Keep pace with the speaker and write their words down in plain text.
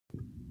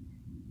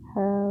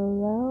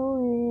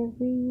Hello,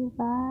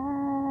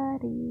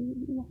 everybody.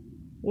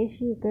 It's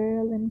your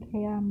girl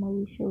MKR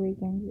Moesha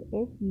Riggins.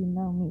 If you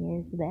know me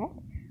as that,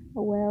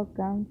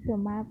 welcome to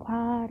my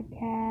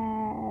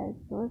podcast.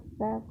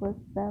 What's up?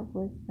 What's up?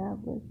 What's up?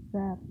 What's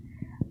up?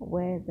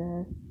 Where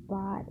the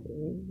spot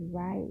is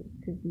right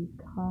to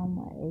become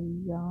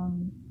a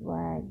young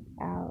flag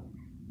out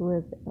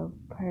with a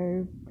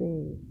purpose.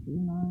 You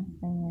know what I'm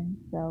saying?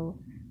 So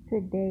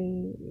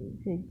today,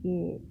 to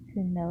get to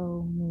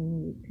know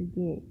me, to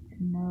get to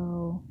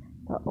know,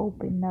 to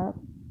open up,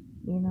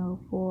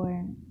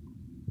 for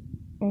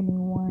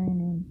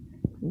anyone,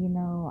 and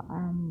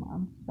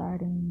I'm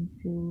starting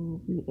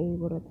to be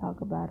able to talk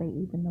about it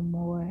even the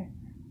more.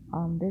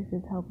 This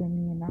is helping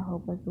me, and I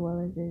hope as well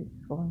as it's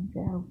going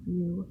to help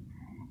you.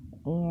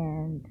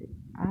 And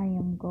I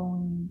am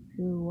going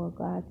to, what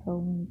God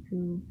told me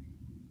to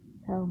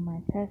tell my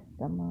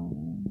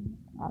testimony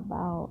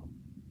about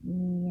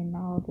me and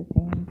all the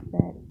things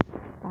that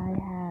I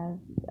have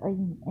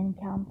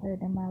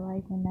encountered in my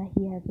life and that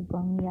He has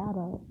brought me out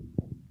of.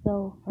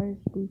 So first,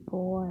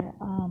 before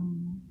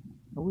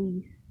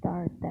we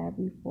start that,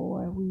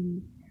 before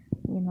we,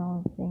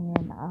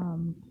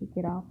 kick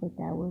it off with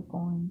that,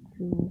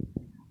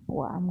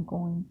 I'm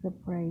going to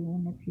pray.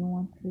 And if you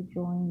want to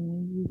join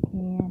me, you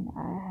can.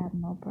 I have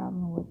no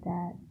problem with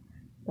that.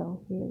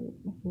 So here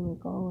it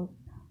goes.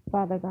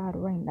 Father God,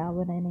 right now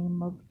in the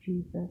name of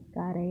Jesus,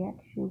 God, I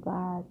ask you,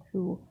 God,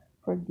 to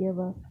forgive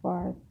us for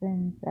our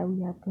sins that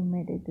we have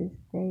committed this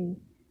day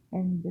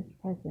and this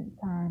present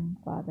time,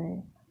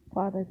 Father.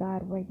 Father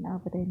God, right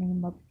now in the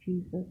name of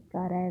Jesus,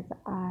 God, as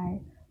I,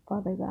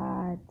 Father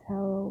God,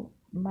 tell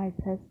my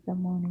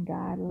testimony,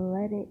 God,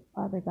 let it,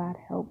 Father God,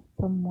 help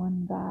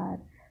someone, God.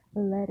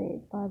 Let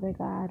it, Father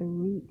God,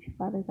 reach,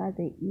 Father God,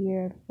 the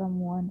ear of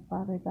someone,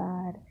 Father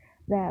God,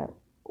 that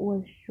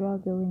was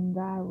struggling,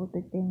 God, with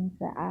the things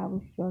that I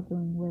was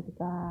struggling with,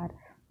 God.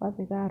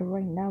 Father God,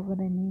 right now, in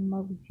the name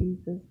of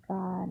Jesus,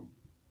 God,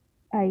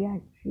 I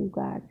ask you,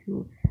 God,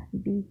 to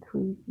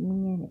decrease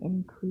me and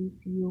increase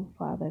you,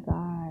 Father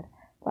God.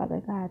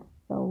 Father God,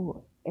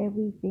 so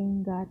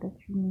everything, God, that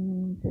you need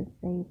me to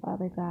say,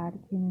 Father God,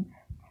 can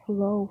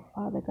flow,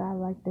 Father God,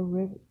 like the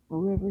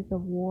rivers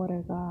of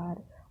water,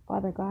 God.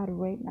 Father God,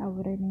 right now,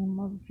 in the name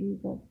of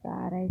Jesus,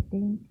 God, I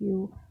thank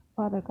you,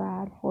 Father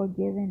God, for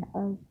giving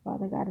us,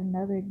 Father God,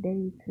 another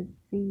day to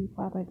see,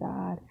 Father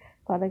God.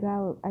 Father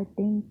God, I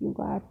thank you,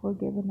 God, for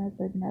giving us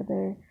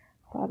another,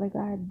 Father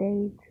God,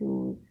 day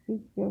to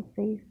seek your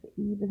face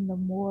even the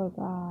more,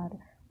 God.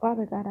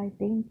 Father God, I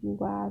thank you,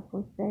 God,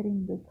 for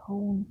setting the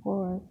tone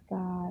for us,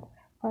 God.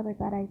 Father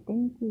God, I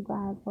thank you,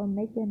 God, for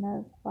making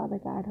us, Father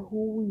God,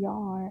 who we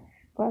are,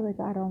 Father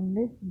God, on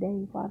this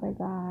day, Father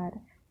God.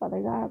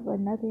 Father God, but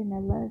nothing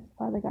less,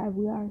 Father God,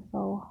 we are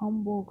so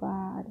humble,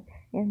 God,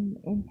 in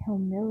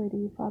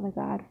humility, Father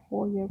God,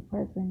 for your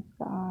presence,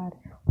 God.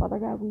 Father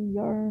God, we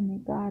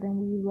yearn, God, and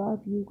we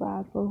love you,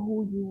 God, for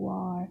who you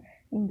are.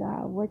 And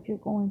God, what you're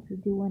going to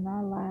do in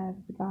our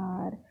lives,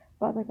 God.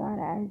 Father God,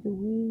 as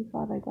we,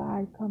 Father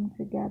God, come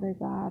together,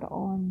 God,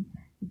 on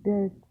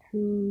the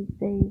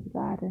Tuesdays,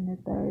 God, and the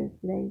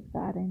Thursdays,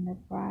 God, and the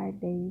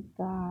Fridays,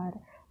 God.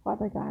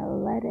 Father God,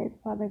 let it,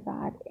 Father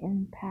God,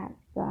 impact,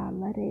 God.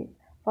 Let it,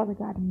 Father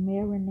God,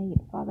 marinate,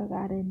 Father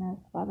God, in us,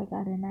 Father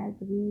God, and as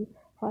we,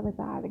 Father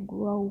God,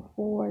 grow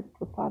forward,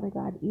 Father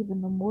God,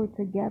 even the more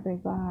together,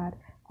 God.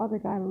 Father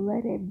God,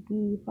 let it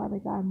be, Father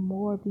God,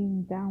 more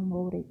being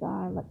downloaded,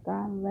 God.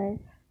 God, let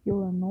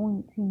your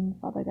anointing,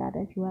 Father God,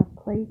 that you have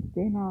placed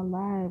in our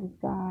lives,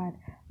 God,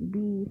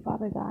 be,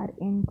 Father God,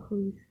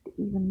 increased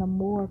even the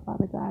more,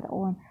 Father God,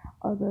 on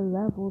other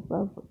levels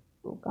of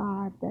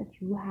God that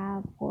you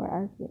have for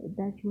us,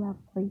 that you have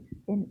placed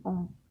in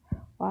us,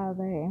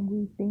 Father. And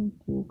we thank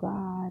you,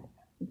 God.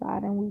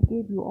 God, and we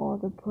give you all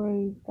the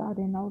praise, God,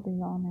 and all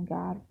the honor,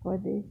 God, for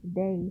this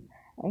day.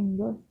 In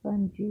your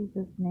Son,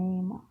 Jesus'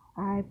 name,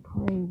 I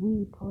pray,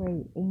 we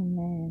pray,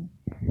 amen.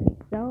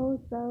 So,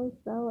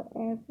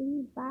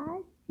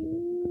 everybody,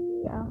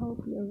 I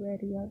hope you're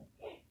ready.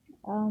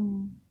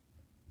 Um,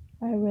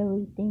 I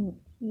really thank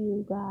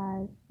you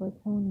guys for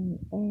tuning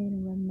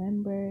in.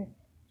 Remember,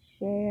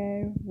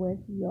 share with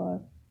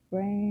your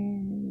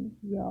friends,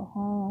 your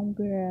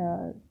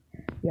homegirls,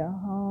 your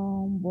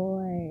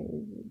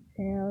homeboys.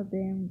 Tell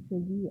them to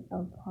be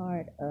a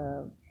part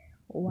of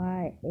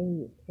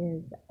Y8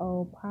 is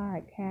O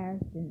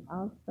podcast, and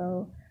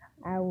also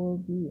I will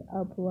be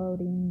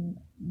uploading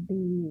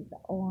these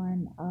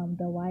on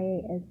the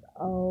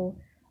YASO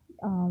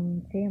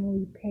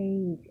family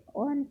page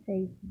on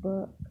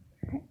Facebook,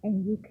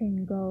 and you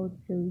can go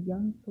to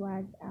Young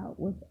Flags Out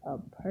with a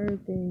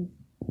Purpose,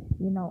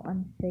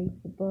 on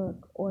Facebook,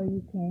 or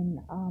you can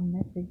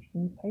message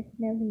me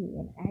personally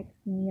and ask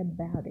me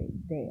about it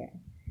there.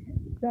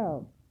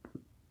 So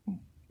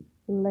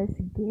let's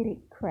get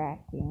it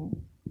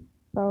cracking.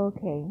 So,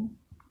 okay,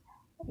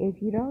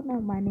 if you don't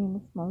know, my name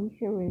is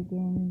Moesha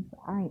Riggins.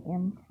 I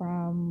am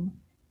from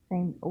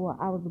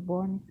I was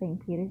born in St.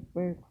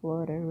 Petersburg,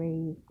 Florida,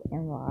 raised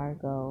in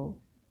Largo,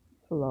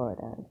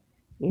 Florida.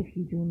 If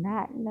you do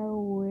not know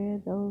where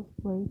those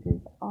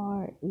places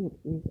are, it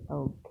is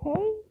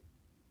okay.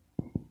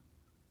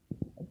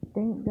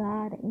 Thank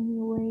God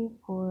anyway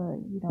for,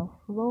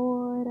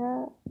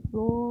 Florida,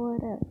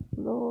 Florida,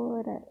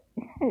 Florida.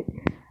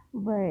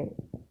 But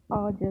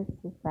all just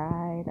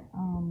aside,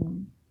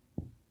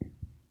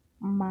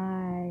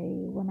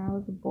 when I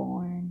was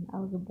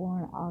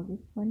born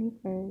August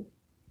 21st,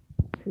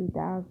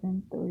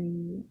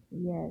 2003.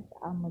 Yes,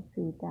 I'm a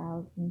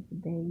 2000s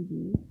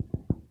baby.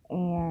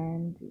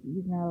 And,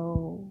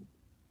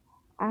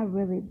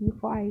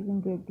 before I even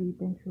get deep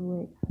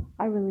into it,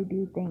 I really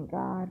do thank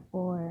God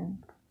for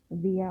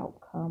the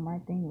outcome. I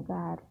thank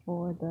God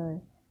for the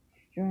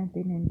strength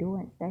and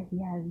endurance that He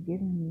has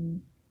given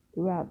me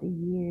throughout the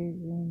years,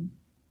 and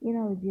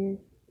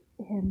just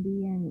Him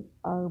being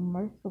a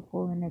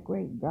merciful and a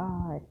great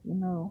God.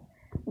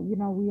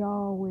 We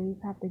always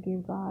have to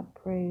give God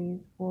praise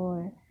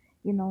for,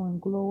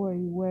 and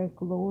glory where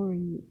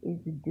glory is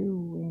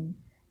due, and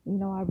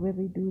I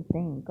really do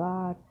thank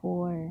God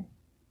for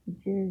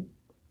just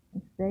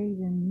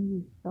saving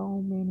me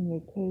so many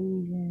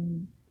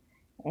occasions,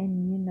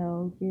 and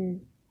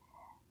just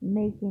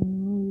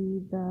making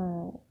me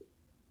the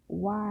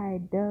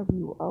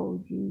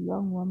YWOG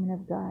young woman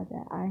of God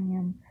that I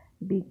am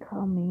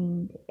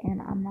becoming.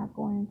 And I'm not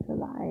going to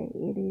lie,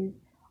 it is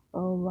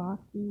a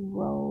rocky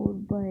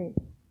road, but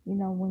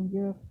when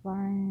you're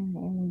flying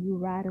and when you're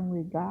riding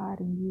with God,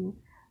 and you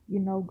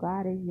know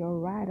God is your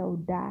ride or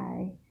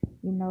die,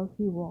 He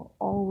will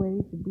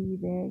always be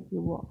there. He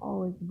will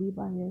always be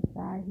by your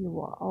side. He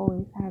will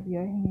always have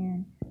your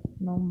hand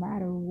no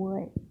matter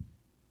what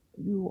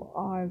you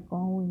are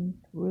going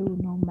through,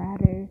 no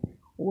matter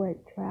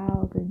what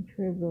trials and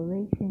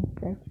tribulations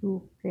that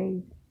you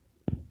face,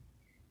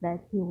 that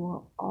He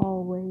will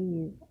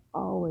always,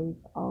 always,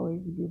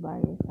 always be by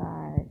your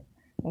side.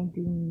 And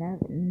do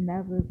never,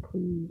 never,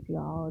 please,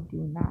 y'all,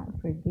 do not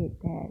forget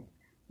that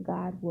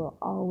God will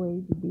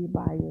always be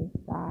by your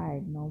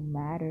side no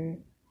matter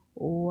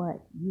what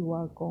you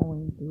are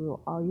going through.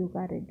 All you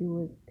got to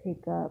do is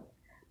pick up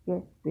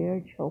your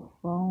spiritual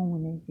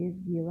phone and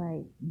just be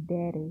like,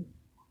 Daddy,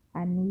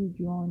 I need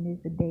you on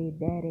this day,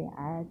 Daddy.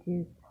 I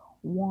just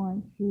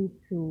want you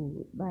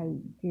to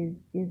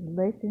just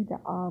listen to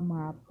all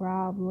my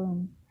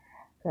problems.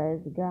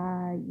 'Cause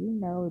God,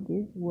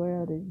 this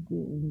world is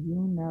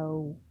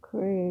getting,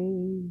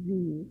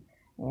 crazy.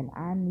 And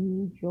I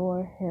need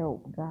your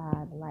help,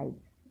 God. Like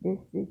this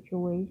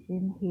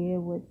situation here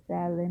with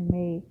Sally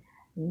Mae,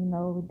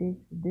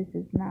 this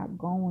is not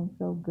going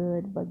so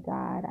good. But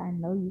God, I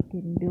know you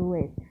can do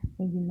it.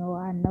 And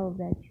I know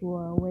that you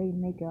are a way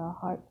maker, a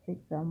heart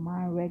fixer, a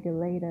mind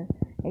regulator.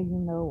 And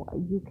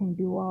you can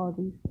do all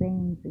these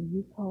things. And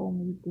you told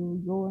me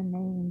through your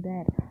name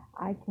that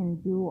I can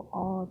do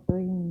all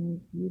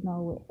things,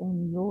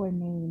 in your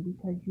name,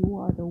 because you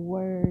are the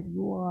Word,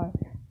 you are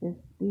the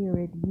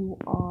Spirit, you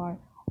are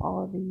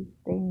all these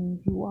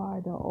things, you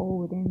are the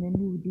old and the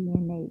new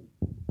DNA.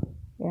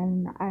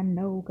 And I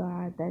know,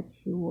 God, that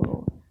you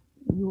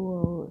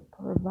will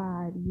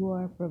provide. You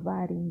are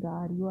providing,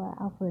 God. You are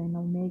Alpha and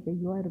Omega.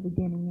 You are the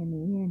beginning and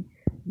the end.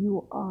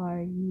 You are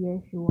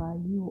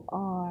Yeshua. You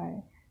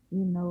are,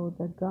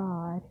 the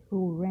God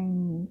who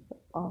reigns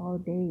all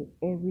day,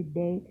 every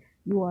day.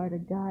 You are the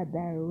God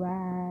that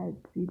rides,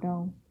 you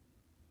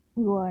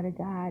are the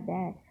God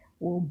that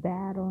will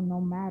battle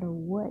no matter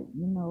what.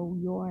 You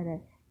are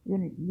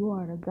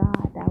the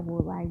God that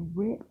will like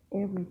rip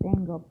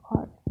everything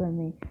apart for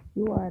me.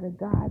 You are the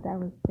God that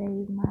will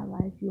save my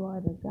life. You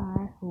are the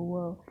God who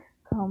will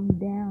come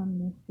down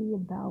and see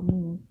about me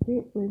and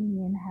sit with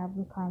me and have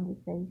a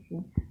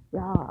conversation.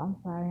 Y'all, I'm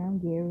sorry, I'm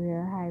getting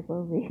real hype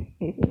over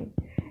here.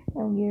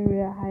 I'm getting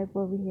real hype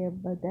over here,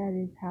 but that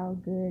is how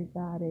good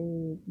God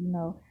is.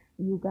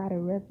 You gotta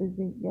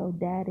represent your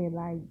daddy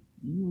like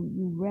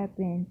you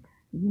repping,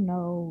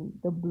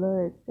 the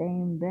blood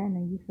stained banner.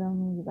 You feel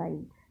me?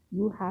 Like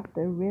you have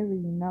to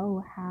really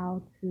know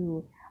how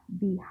to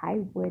be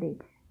hype with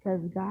it. Cause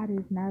God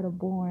is not a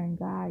boring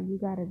God. You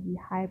gotta be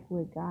hype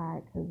with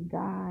God. Cause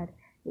God,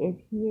 if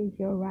He is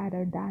your ride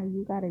or die,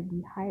 you gotta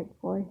be hype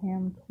for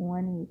Him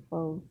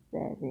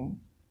 24/7.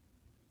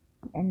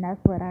 And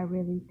that's what I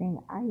really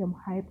think. I am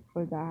hyped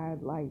for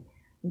God. Like,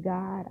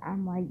 God,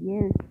 I'm like,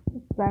 yes,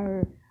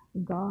 sir.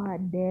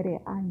 God, Daddy,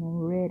 I am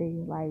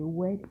ready. Like,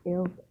 what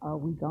else are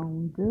we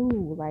going to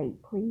do?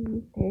 Like,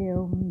 please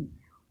tell me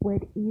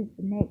what is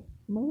the next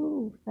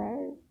move,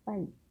 sir?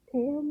 Like,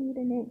 tell me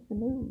the next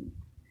move.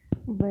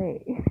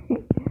 But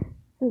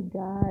to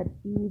God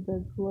be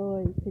the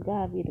glory. To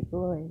God be the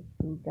glory.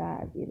 To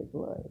God be the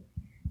glory.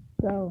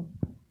 So,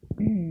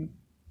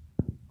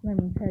 let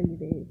me tell you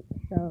this.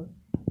 So,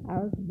 I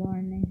was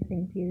born in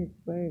St.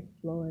 Petersburg,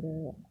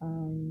 Florida,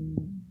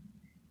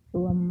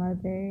 to a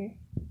mother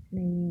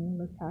named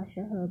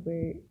Latasha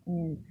Hubbard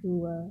and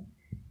to a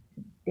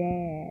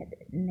dad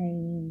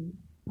named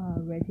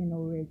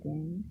Reginald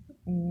Riggins.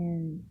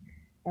 And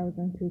that was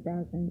in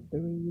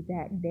 2003.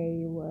 That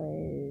day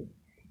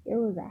it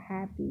was a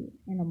happy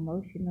and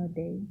emotional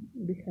day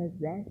because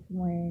that's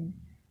when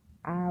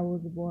I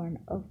was born,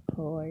 of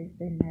course,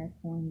 and that's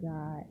when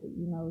God,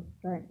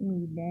 struck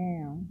me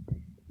down,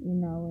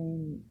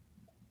 and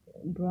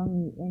brought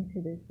me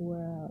into this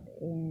world.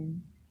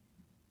 And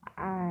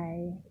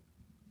I,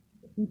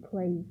 He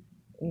placed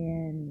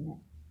in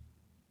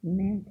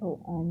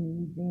mantle on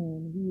me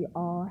then. We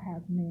all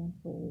have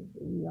mantles.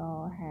 We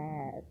all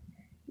have,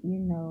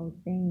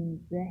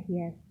 things that He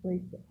has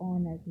placed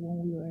on us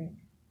when we were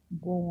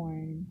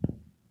born.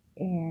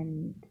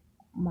 And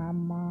my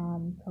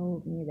mom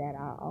told me that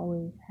I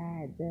always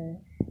had the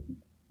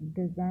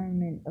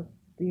discernment of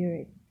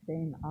spirits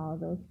and all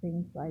those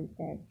things like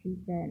that. She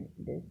said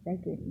the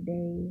second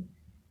day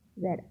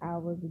that I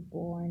was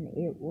born,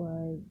 it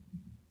was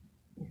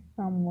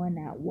someone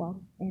that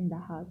walked in the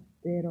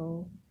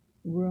hospital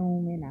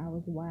room and I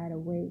was wide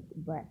awake,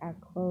 but I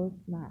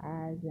closed my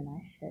eyes and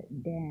I shut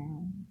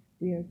down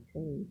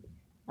spiritually.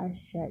 I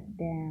shut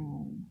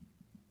down.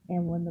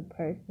 And when the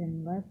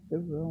person left the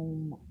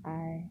room,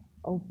 I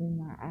opened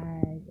my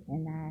eyes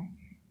and I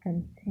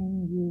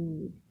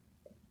continued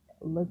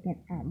looking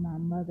at my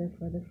mother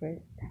for the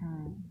first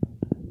time.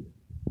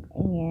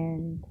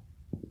 And,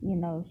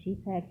 she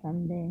said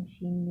from then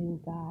she knew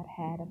God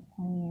had a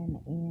plan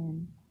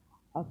and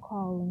a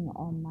calling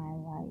on my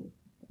life.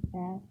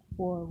 Fast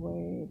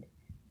forward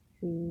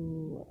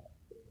to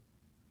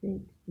 6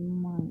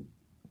 months.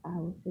 I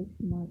was 6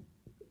 months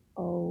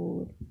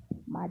old.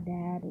 My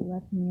dad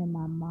left me and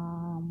my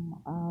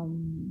mom,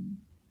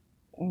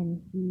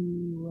 and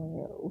he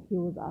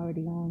was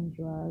already on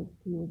drugs.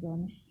 He was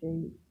on the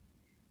street.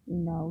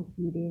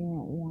 He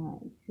didn't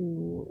want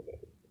to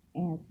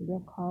answer the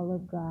call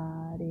of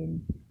God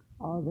and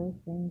all those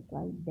things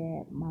like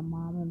that. My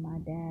mom and my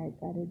dad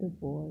got a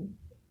divorce.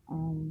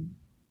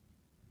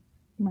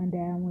 My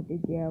dad went to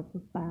jail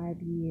for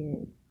 5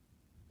 years,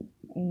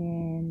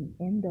 and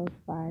in those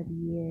 5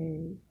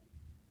 years,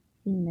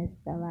 he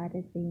missed a lot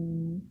of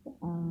things.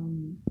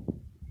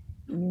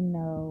 You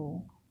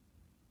know,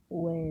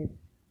 with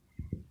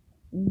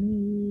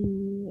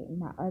me,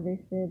 my other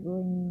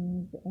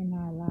siblings in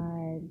our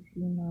lives,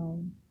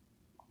 and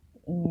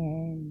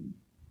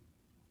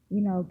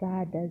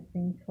God does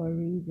things for a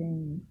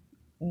reason,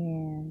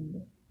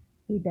 and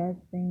He does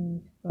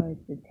things for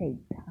it to take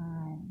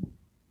time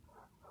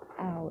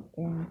out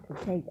and to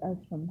take us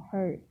from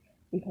hurt,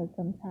 because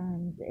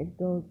sometimes if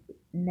those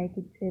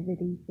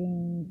negativity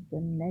things, the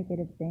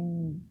negative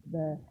things,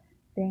 the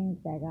things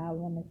that God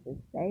wants us to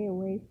stay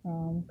away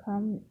from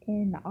come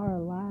in our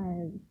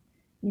lives,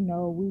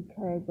 we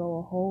could go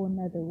a whole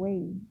nother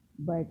way,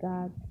 but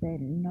God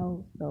said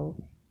no, so,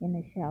 and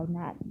it shall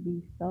not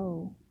be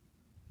so.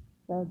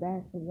 So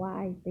that's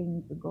why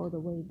things go the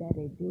way that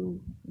it do,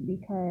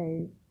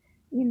 because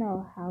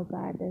how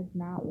God does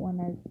not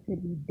want us to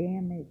be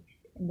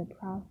damaged in the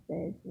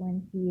process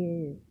when He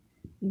is,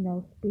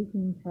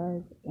 speaking to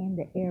us in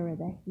the era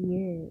that He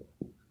is.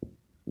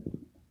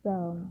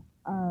 So,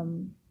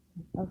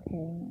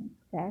 okay,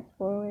 fast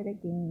forward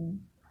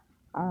again.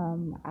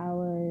 I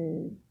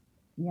was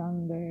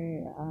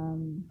younger.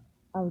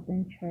 I was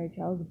in church.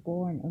 I was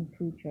born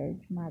into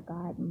church. My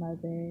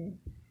godmother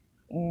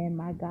and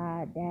my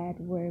goddad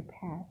were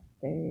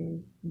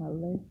pastors,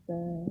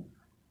 Melissa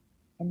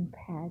and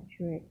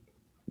Patrick,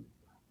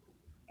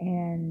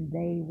 and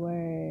they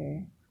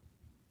were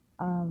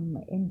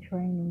in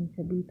training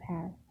to be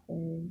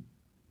pastors.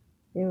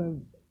 They were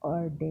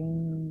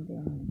ordained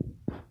and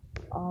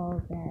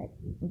all that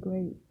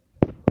great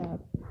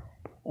stuff.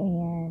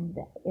 And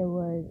it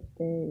was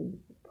this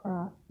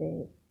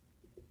prophet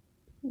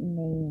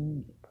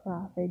named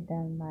Prophet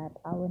Dunlap.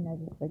 I will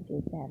never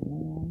forget that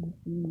man.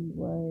 He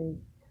was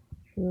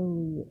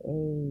truly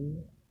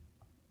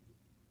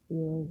he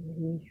was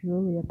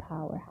truly a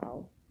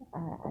powerhouse.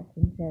 I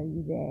can tell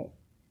you that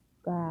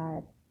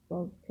God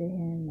spoke to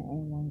him,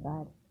 and when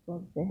God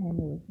spoke to him,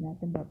 it was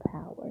nothing but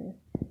power.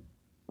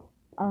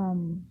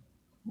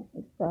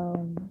 So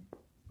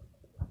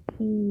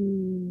he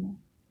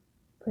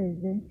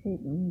presented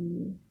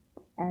me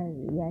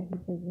he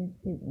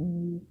presented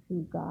me to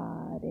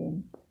God,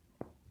 and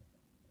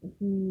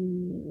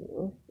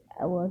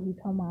he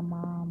told my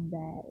mom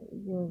that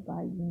he was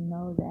like,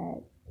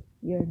 that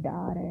your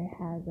daughter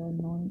has an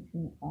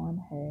anointing on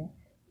her.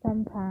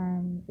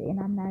 Sometimes, and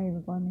I'm not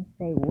even going to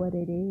say what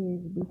it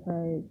is,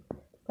 because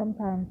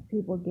sometimes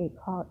people get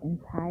caught in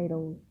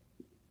titles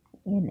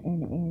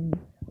in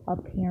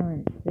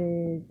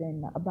appearances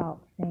and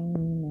about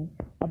fame and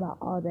about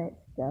all that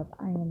stuff.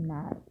 I am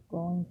not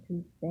going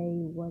to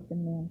say what the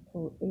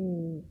mantle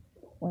is.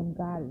 When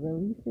God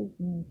releases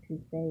me to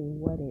say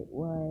what it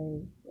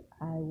was,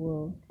 I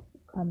will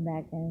come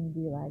back and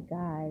be like,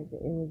 guys,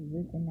 it was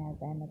this and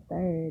that and the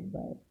third.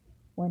 But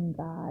when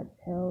God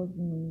tells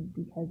me,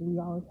 because we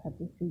always have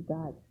to see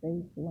God's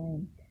face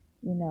when,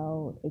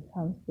 it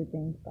comes to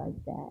things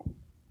like that.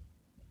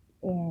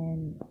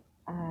 And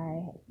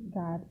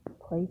God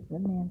placed the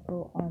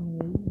mantle on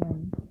me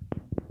when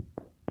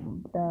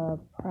the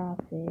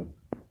prophet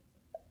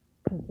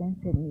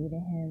presented me to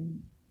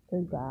him,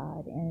 to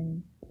God,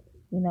 and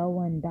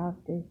When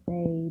doctors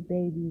say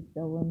babies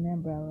don't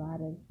remember a lot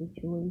of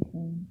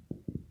situations,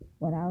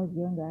 when I was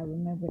younger, I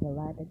remembered a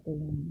lot of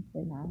things,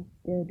 and I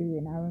still do.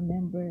 And I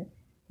remember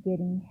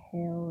getting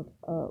held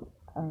up.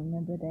 I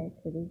remember that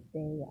to this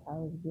day. I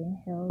was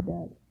getting held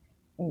up,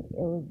 and it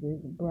was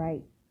this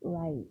bright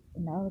light.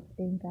 And I would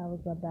think I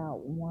was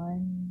about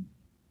 1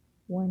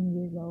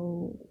 years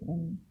old,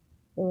 and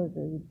it was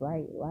this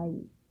bright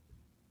light,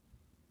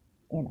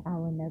 and I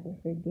will never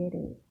forget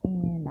it.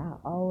 And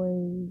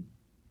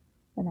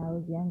when I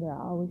was younger, I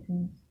always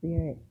seen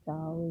spirits. I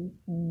always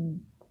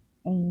seen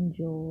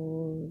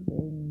angels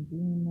and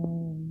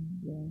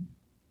demons and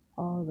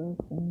all those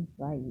things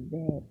like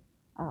that.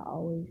 I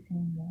always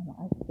seen them.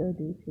 I still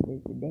do to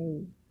this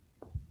day.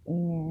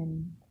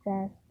 And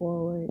fast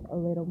forward a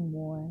little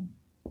more,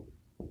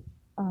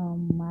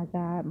 my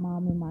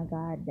godmom and my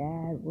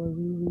goddad were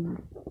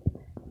released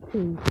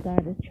to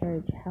start a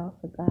church, House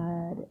of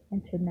God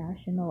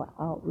International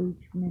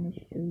Outreach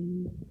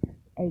Ministries,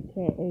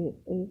 aka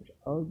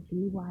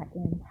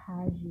HOGYM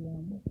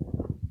Hajium,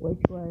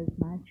 which was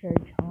my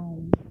church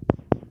home.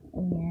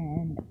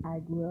 And I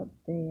grew up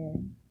there,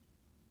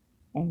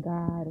 and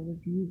God was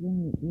using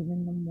me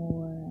even the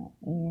more.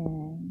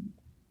 And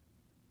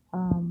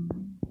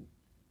um,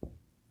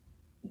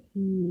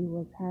 He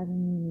was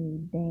having me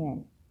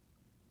dance.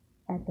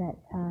 At that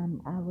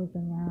time, I was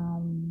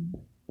around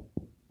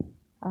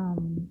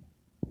um,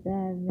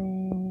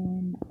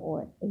 7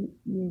 or 8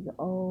 years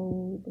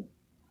old.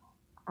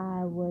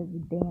 I was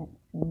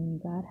dancing.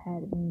 God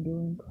had me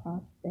doing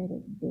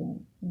prosthetic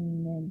dancing,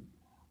 and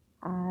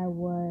I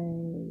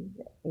was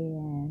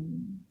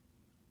in.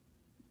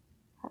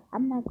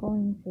 I'm not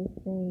going to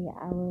say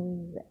I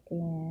was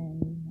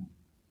in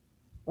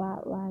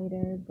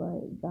spotlighter,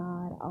 but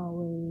God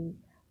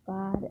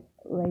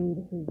laid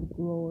His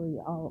glory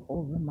all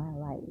over my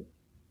life.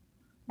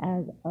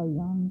 As a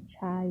young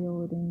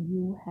child, and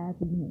you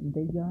having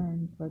the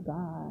yearn for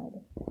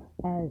God,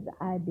 as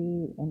I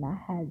did, and I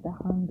had the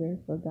hunger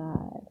for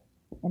God,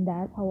 and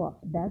that's all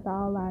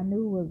I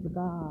knew was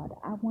God.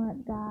 I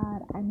want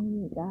God, I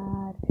need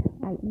God,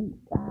 I eat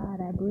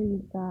God, I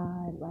breathe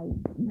God. Like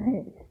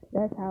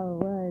that's how it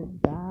was.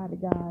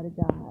 God, God,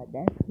 God.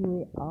 That's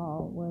who it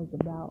all was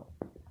about.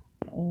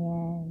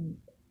 And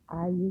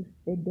I used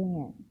to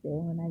dance,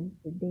 and when I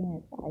used to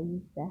dance, I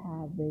used to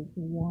have this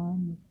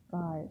one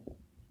scarf,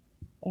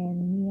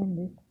 and me and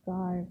this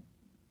scarf,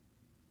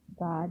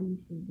 God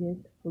used to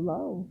just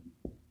flow.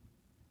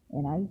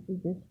 And I used to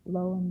just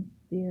flow in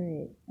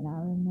spirit. And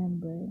I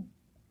remember,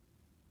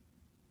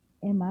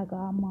 and my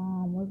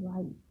godmom was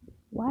like,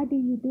 "Why do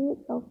you do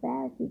it so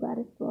fast? You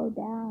gotta slow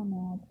down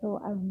now." So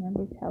I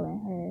remember telling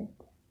her,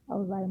 I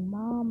was like,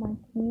 "Mom, I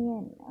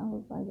can't." I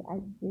was like,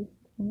 "I just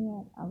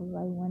can't." I was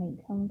like, "When it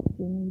comes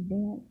to me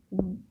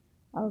dancing,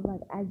 I was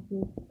like, I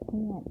just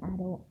can't. I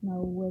don't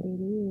know what it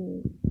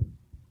is."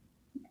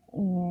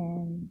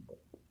 And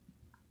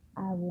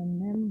I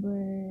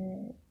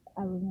remember,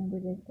 I remember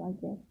this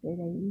like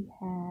yesterday. We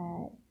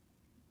had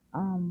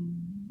a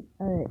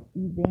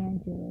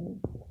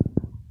evangelist,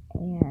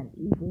 and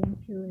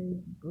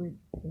evangelist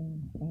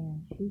Brixton,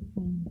 and she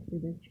came to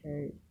the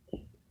church,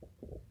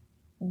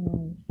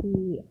 and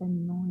she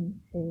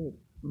anointed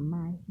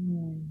my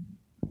hands,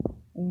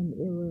 and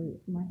it was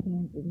my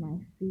hands and my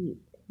feet,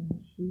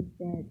 and she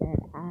said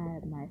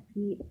that my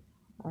feet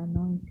are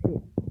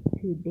anointed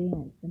to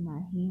dance, and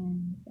my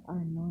hands are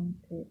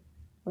anointed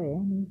for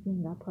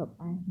anything I put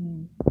my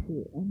hands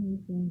to,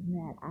 anything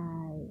that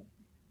I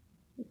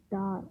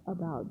thought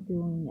about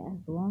doing, as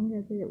long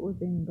as it was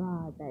in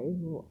God, that it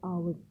will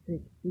always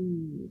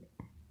succeed.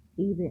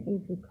 Even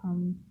if it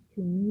comes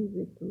to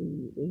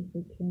musically, if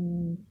it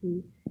came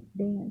to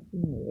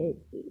dancing,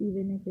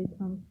 even if it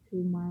comes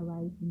to my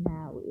life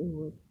now, it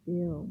will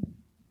still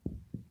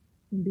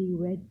be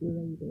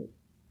regulated,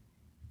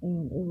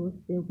 and it will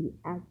still be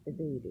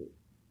activated.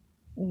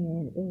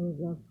 And it was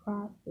a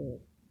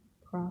prophet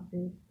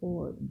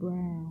Ford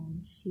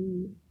Brown.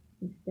 She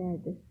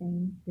said the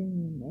same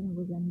thing, and it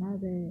was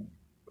another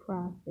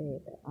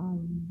prophet,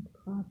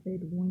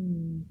 Prophet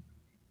Wings,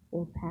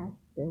 or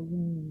Pastor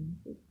Wings.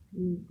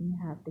 Excuse me,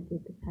 I have to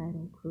get the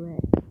title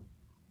correct.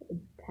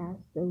 It's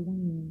Pastor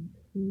Wings.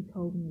 He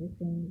told me the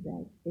same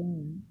exact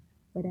thing.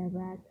 Whatever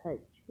I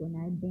touch when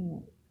I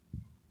dance,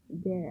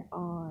 there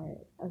are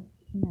a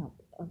camp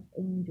of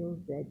angels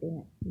that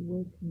dance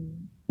with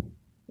me.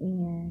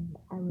 And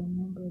I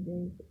remember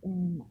this,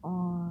 and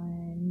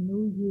on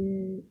New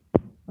Year's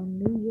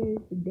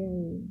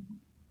Day,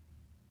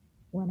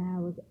 when I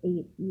was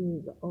 8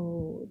 years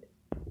old,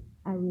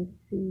 I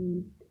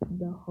received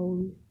the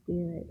Holy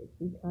Spirit,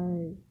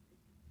 because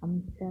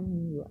I'm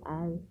telling you,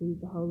 I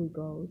received the Holy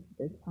Ghost,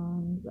 the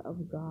tongues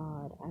of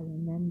God. I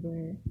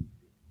remember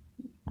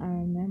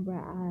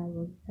I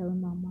was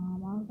telling my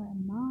mom, I was like,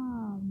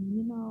 "Mom,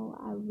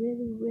 I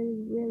really,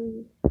 really,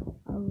 really,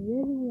 I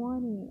really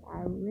want it.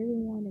 I really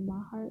want it.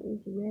 My heart is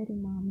ready,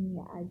 Mommy.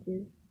 I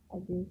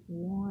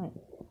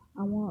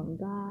want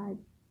God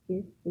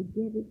just to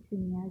give it to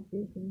me. I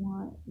just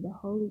want the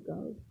Holy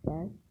Ghost.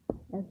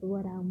 That's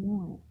what I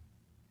want."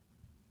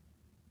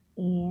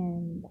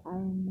 And I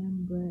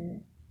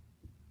remember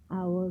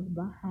I was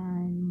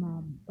behind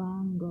my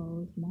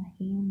bongos, my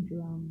hand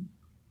drum,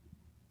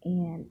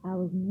 and I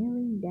was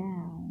kneeling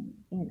down,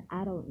 and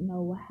I don't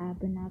know what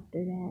happened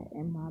after that.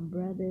 And my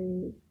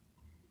brothers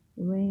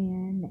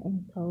ran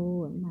and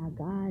told my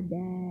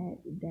goddad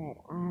that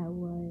I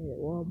was,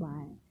 or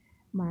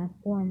my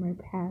former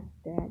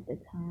pastor at the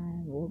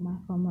time, or my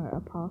former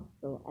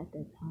apostle at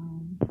the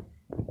time,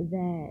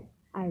 that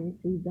I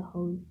received the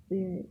Holy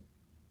Spirit.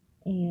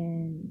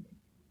 And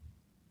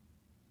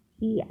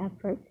he, at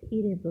first,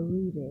 he didn't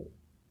believe it.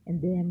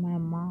 And then my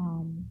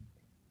mom,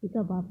 he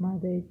told my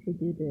mother to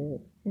do the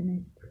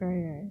sinner's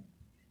prayer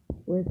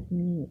with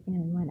me.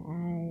 And when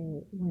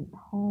I went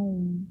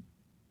home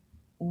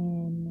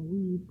and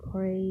we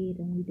prayed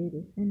and we did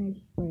the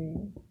sinner's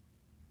prayer,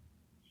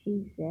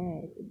 she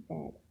said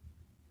that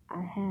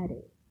I had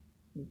it.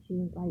 And she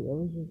was like, it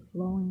was just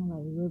flowing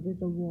like rivers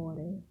of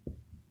water.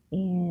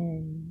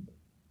 And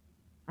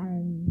I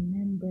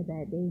remember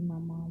that day my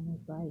mom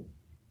was like,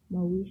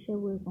 Moesha,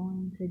 we're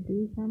going to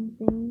do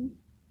something,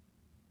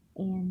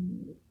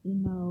 and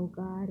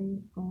God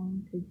is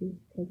going to just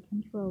take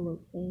control,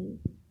 okay?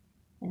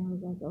 And I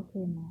was like,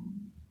 okay,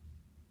 mom.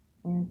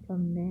 And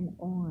from then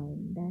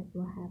on, that's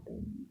what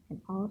happened.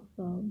 And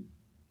also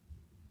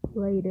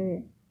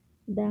later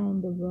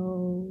down the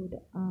road,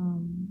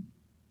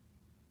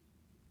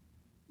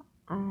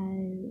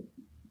 I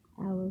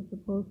I was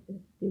supposed to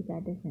speak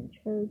at different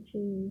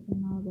churches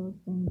and all those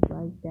things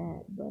like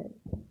that, but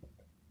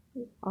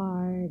the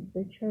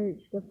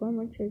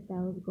former church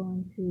I was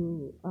going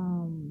to,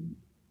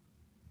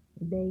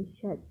 they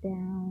shut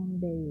down.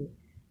 They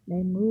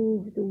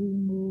moved. We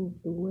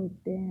moved with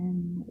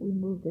them. We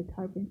moved to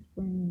Tarpon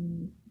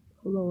Springs,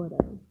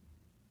 Florida,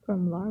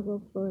 from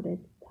Largo, Florida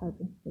to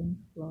Tarpon Springs,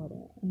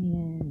 Florida,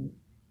 and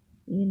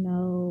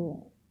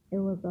it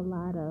was a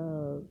lot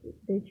of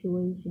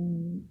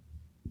situations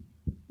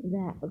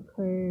that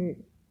occurred.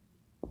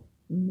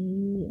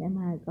 Me and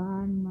my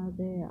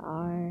godmother,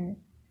 our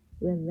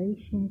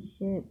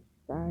relationship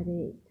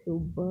started to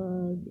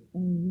bug,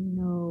 and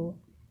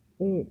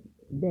it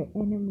the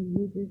enemy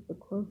uses the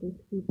closest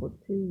people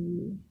to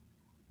you.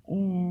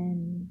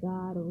 And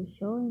God was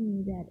showing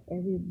me that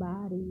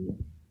everybody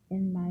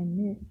in my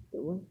midst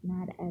was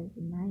not as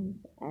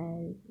nice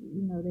as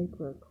they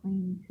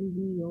proclaim to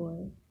be,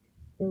 or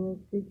there were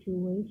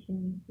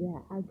situations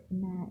that I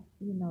could not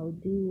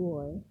do,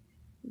 or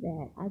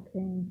that I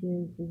couldn't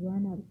just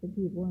run up to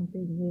people and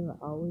think they were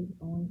always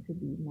going to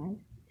be nice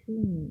to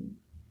me.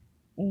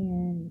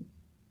 And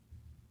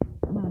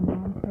my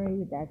mom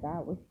prayed that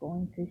God was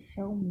going to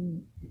show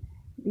me,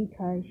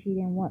 because she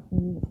didn't want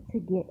me to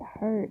get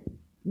hurt,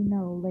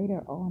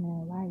 later on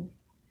in life.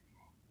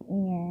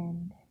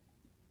 And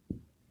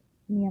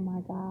me and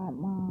my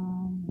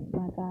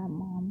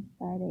godmom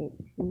started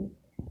to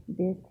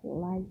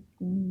dislike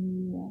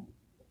me,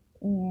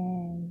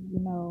 and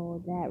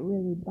that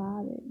really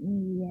bothered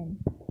me. And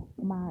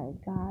my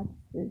god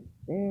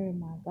sister,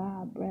 my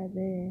god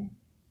brother,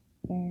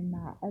 and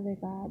my other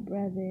god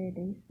brother,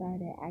 they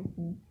started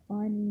acting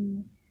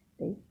funny.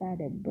 They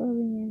started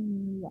bullying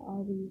me,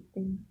 all these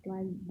things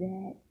like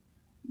that.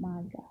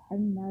 My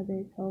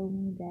godmother told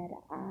me that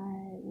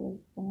I was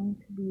going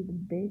to be the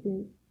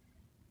biggest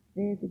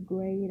fifth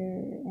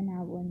grader, and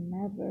I would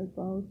never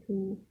go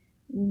to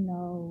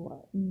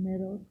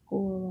middle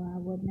school, or I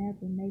would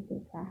never make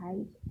it to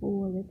high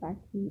school if I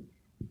keep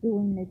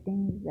doing the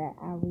things that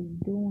I was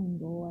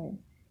doing, or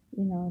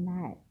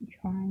not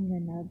trying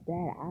enough,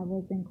 that I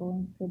wasn't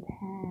going to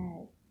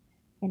pass,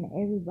 and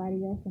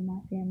everybody else in my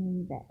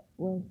family that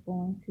was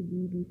going to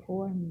be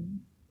before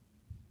me.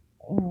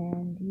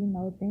 And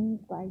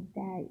things like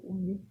that,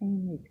 when you're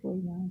saying it to a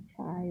young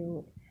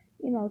child,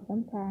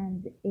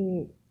 sometimes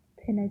it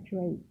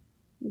penetrates,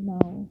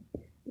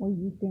 when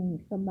you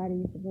think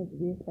somebody is supposed to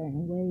be a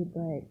certain way,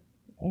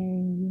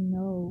 and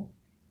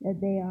that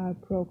they are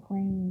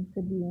proclaimed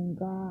to be in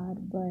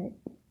God, but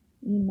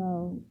you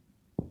know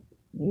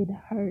it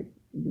hurts,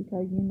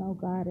 because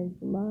God is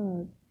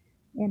love.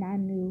 And I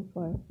knew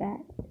for a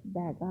fact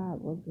that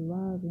God was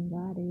love, and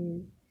God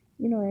is,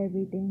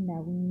 everything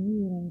that we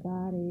need. And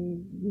God is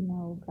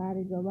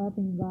a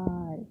loving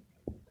God.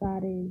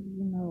 God is,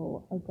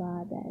 a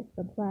God that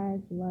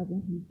supplies love,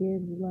 and He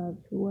gives love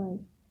to us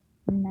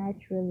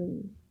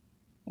naturally.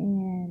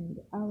 And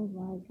I was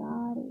like,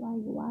 God,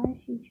 like, why is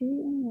she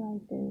treating me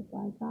like this?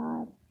 Like,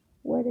 God,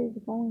 what is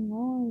going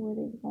on? What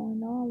is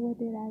going on? What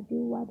did I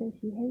do? Why does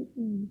she hate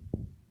me?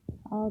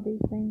 All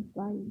these things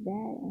like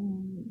that.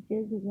 And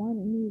just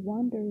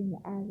wondering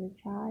as a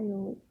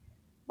child,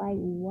 like,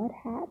 what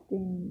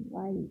happened?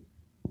 Like,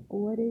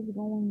 what is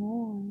going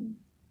on?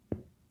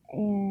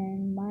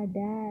 And my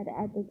dad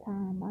at the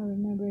time, I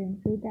remember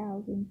in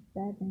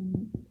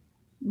 2007,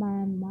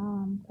 my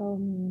mom told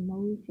me,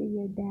 Moesha,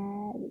 your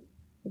dad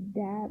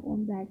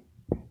went back.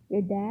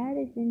 Your dad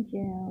is in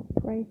jail.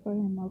 Pray for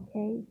him,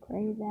 okay?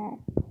 Pray that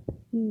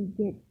he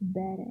gets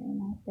better.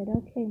 And I said,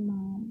 okay,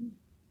 mom.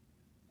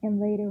 And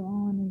later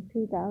on in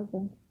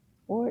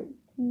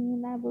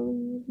 2014, I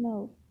believe,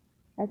 no,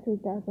 at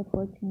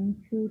 2014,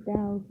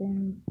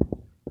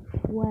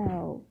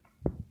 2012.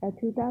 At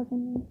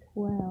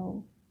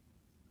 2012,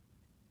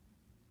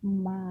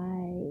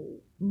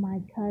 my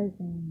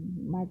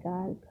cousin, my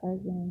god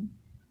cousin,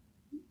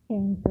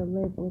 came to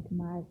live with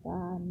my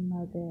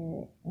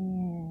godmother,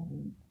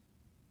 and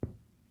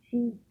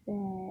she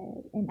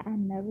said, and I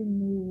never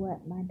knew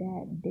what my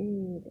dad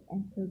did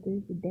until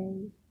this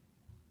day.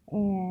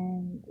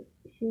 And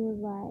she was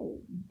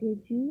like,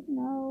 "Did you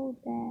know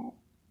that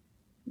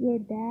your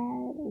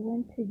dad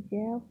went to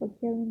jail for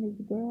killing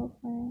his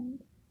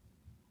girlfriend?"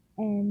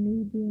 And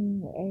me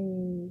being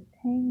a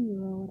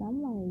 10-year-old,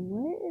 I'm like,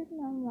 "What?"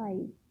 And I'm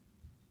like,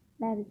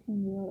 not a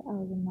 10-year-old, I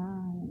was a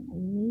 9, a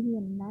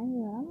medium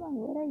 9-year-old. I'm like,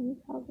 "What are you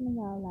talking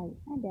about? Like,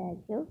 my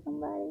dad killed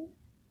somebody?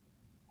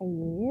 Like,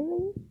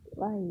 really?"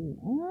 Like,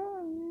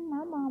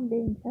 my mom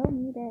didn't tell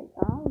me that,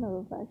 so I don't know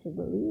if I should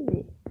believe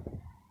it.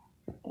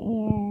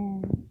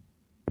 And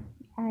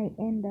I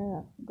end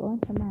up going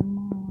to my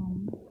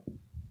mom,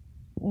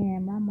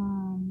 and my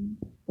mom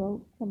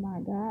spoke to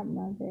my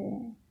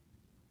godmother,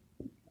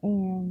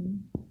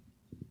 and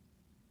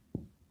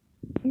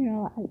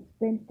I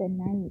spent the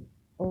night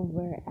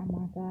over at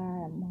my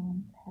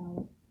godmom's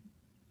house,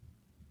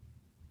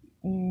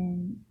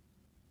 and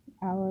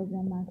I was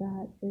in my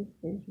god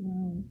sister's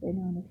room,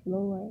 sitting on the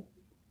floor,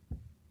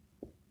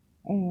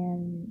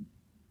 and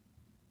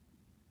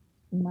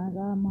my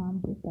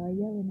godmom just started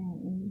yelling at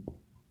me.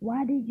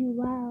 Why did you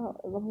lie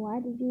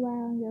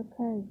on your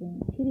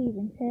cousin? She didn't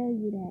even tell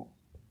you that.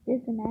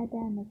 This and that,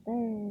 and the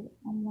third.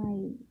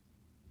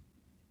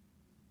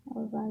 I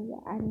was like,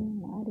 I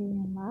didn't lie.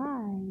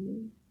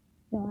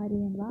 No, I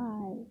didn't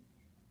lie.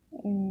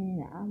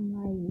 And I'm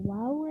like,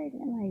 why would,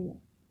 like,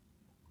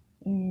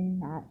 in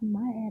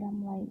my head,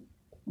 I'm like,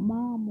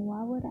 "Mom,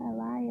 why would I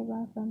lie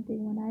about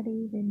something when I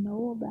didn't even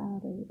know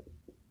about it?"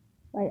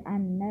 Like, I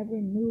never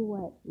knew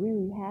what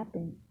really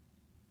happened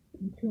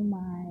to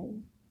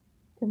my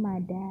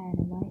dad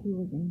and why he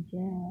was in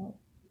jail.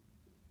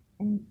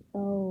 And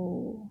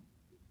so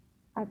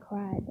I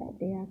cried that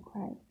day. I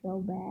cried so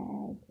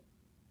bad.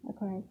 I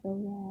cried so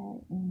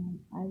bad, and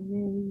I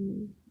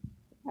really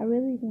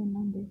didn't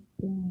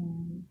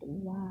understand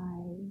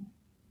why,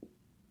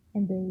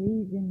 and the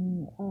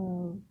reasoning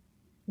of,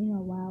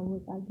 why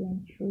was I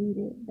getting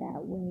treated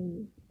that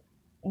way.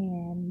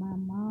 And my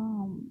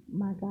mom,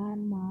 my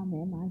godmom,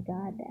 and my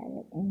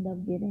goddad ended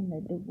up getting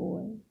a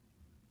divorce.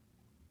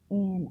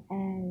 And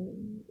as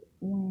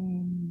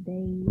when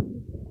they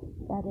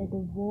got a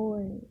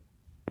divorce,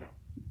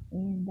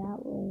 and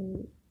that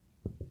was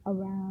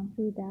around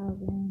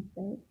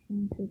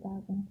 2013,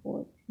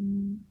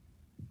 2014,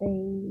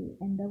 they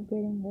ended up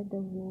getting a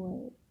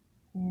divorce,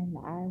 and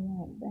I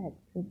went back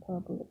to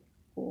public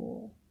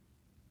school.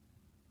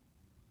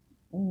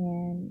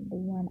 And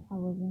when I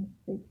was in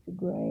 6th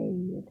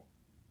grade,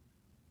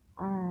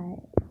 I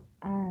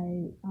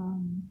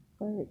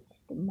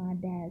searched my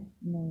dad's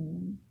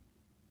name,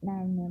 and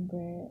I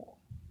remember,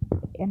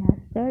 and I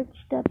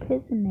searched up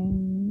his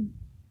name,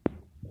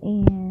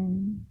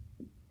 and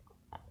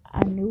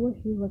I knew what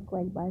he looked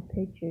like by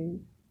pictures,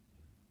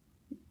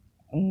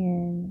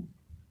 and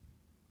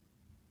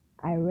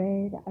I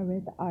read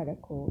the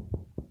article,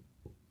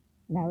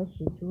 and I was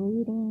just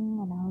reading,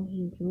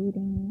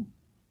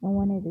 and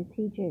one of the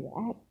teachers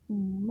asked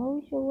me,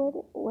 "Moesha,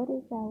 what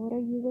is that? What are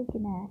you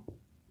looking at?"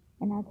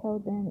 And I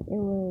told them it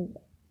was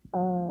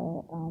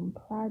a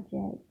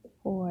project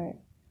for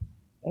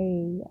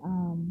a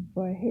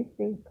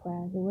history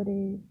class. What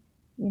is,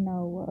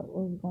 what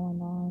was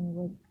going on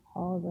with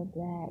all of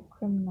that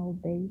criminal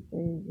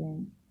bases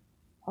and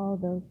all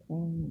those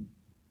things.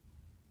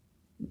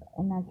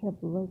 And I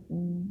kept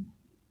looking,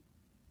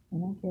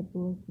 and I kept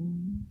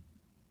looking,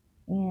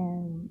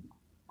 and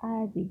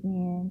I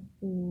began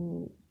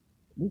to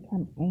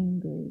become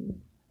angry.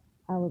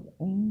 I was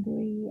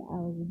angry, I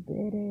was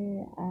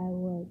bitter, I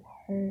was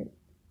hurt,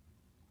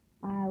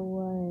 I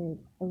was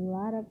a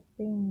lot of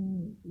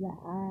things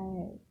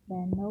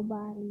that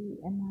nobody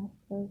in my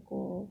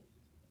circle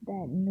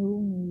that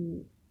knew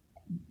me,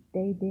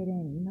 they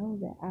didn't know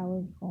that I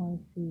was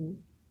going to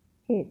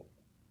hit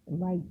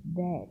like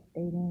that.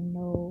 They didn't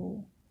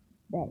know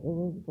that it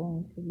was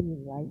going to be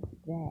like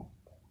that.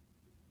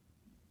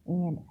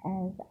 And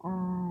as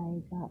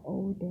I got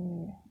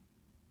older,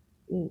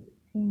 it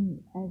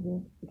seemed as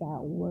if it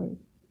got worse.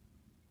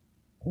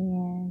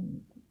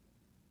 And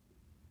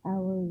I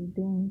was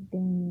doing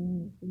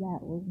things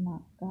that was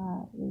not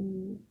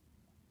godly.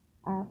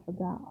 I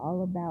forgot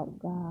all about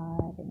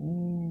God,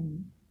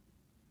 and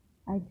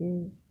I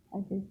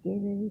just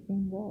gave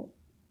everything up.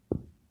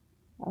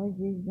 I was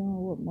just doing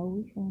what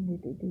Moesha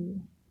wanted to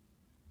do.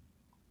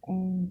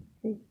 In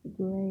 6th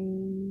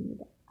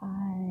grade,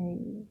 I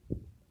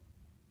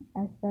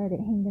started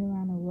hanging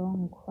around the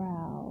wrong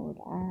crowd.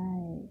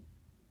 I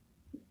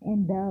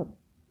ended up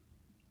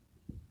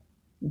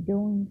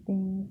doing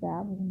things that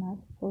I was not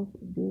supposed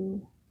to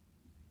do.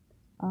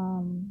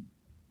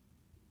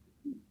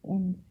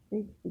 In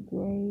 6th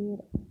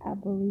grade, I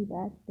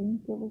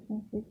think it was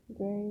in 6th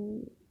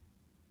grade,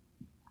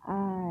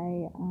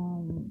 I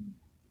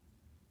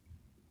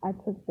I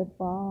took the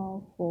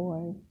fall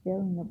for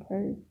stealing a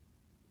purse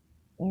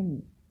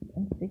in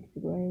sixth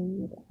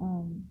grade.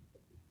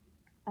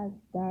 I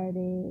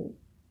started,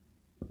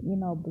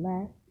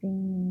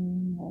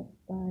 blaspheming. I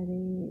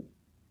started,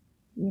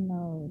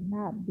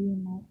 not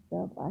being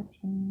myself. I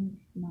changed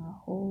my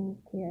whole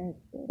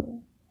character.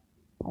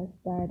 I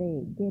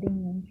started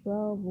getting in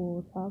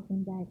trouble,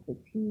 talking back to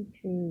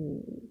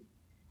teachers,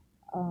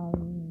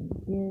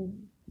 just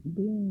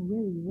being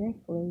really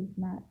reckless,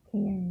 not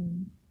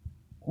caring,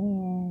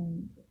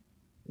 and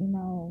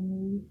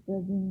me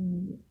still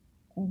being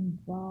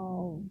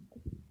involved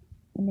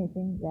in the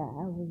things that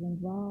I was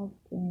involved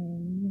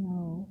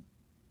in.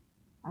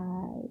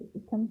 I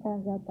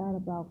sometimes I thought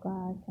about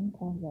God,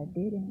 sometimes I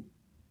didn't.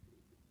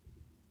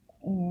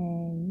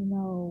 And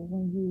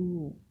when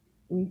you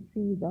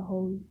receive the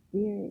Holy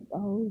Spirit, the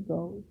Holy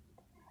Ghost,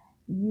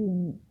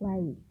 you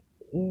like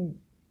is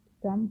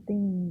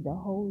something the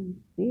Holy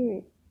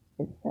Spirit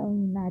is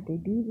telling you not to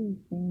do these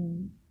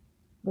things,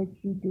 but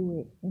you do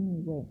it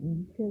anyway, and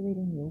you feel it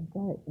in your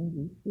gut, and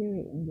you hear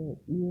it in your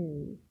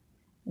ears,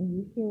 and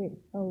you hear it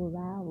so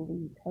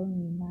loudly telling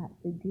you not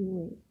to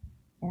do it.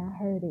 And I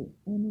heard it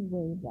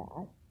anyway, but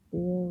I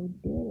still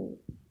did it.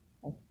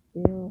 I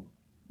still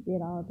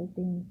did all the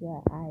things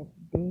that I've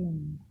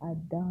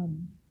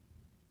done.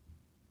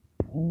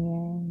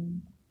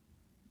 And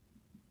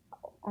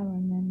I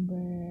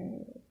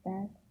remember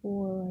fast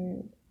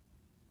forward,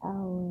 I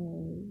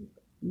was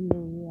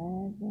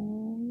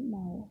 11,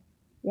 no,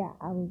 yeah,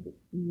 I was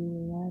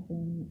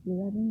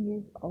 11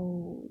 years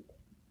old.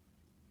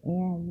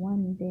 And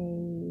one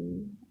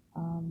day,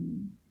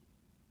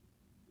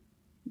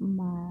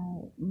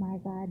 my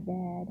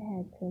goddad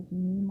had took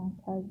me, my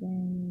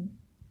cousin,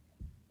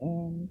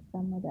 and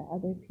some of the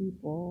other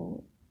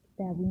people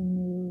that we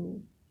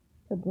knew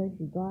to Busch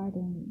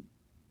Gardens.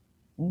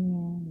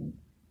 And,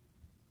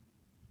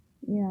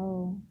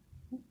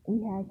 we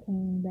had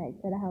came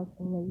back to the house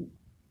late.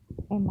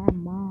 And my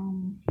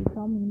mom, she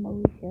told me,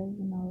 Moesha,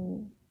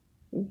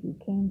 if you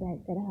came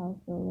back to the house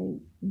so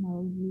late,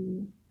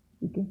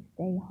 you can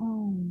stay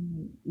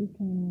home. You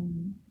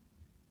can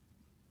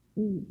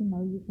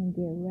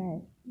get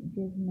rest.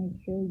 Just make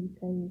sure you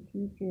tell your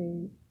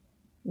teachers,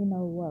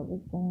 what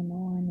was going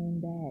on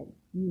and that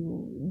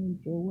you need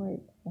your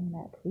work from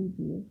that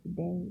previous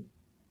day.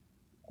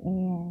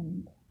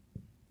 And,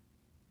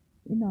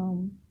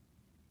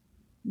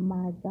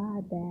 my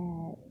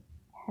goddad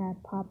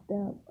had popped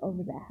up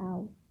over the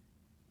house.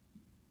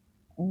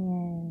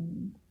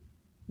 And,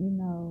 you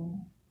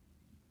know,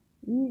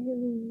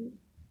 usually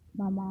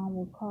my mom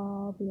would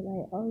call, be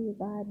like, oh, your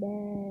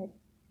goddad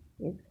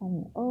is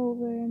coming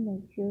over,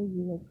 make sure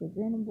you look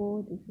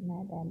presentable, this and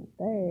that, and the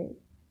third.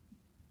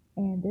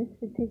 And this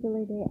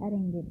particular day, I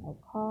didn't get no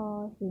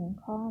call. She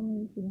didn't call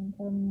me. She didn't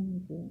tell me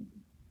anything.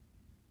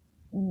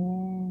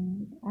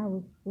 And I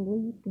was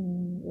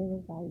sleeping. It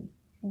was like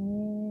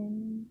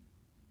 10.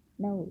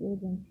 No, it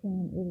wasn't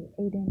 10. It was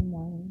 8 in the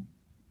morning.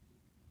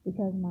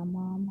 Because my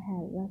mom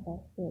had left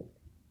at 6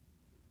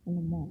 in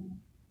the morning.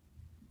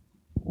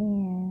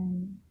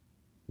 And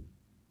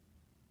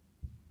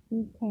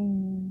he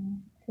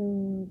came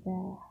to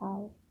the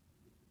house.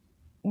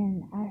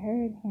 And I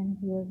heard him.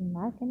 He was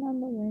knocking on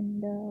the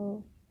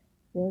window.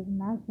 He was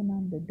knocking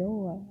on the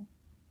door.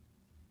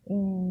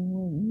 And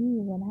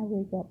when I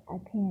wake up, I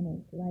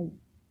panic. Like,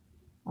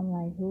 I'm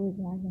like, who is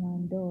knocking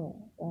on the door?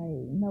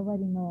 Like,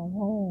 nobody know I'm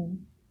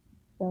home.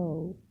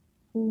 So,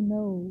 who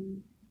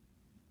knows?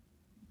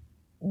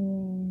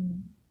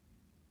 And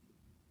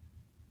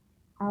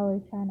I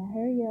was trying to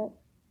hurry up.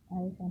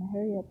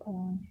 Put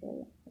on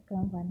shirt. Put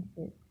on funny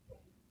shit.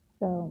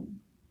 So,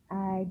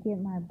 I get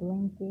my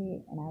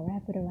blanket and I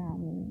wrap it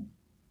around me.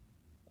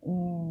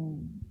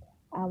 And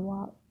I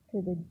walk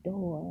to the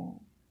door.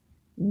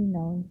 He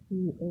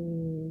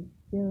is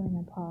still in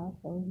the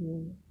parcel.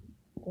 He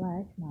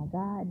slash my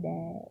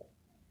goddad.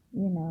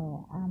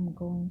 I'm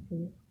going to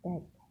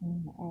respect him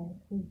as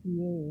who he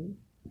is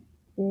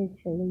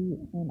spiritually,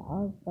 and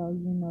also,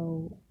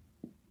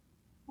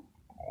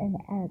 and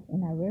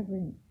I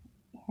reverence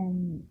him,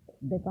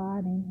 the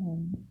God in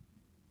him,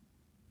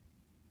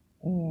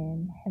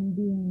 and him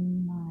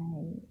being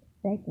my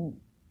second,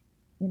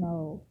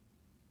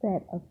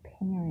 set of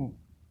parents.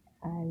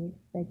 I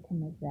respect him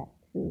as that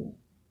too.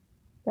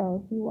 So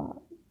he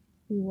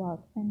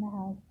walks in the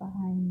house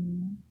behind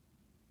me,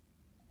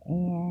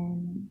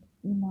 and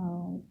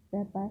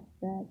step by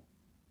step,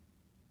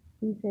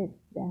 he sits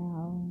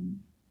down,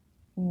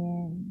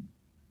 and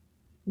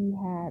he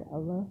had a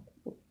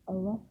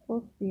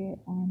lustful spirit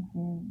on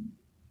him,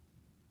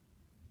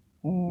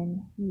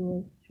 and he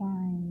was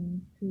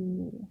trying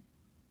to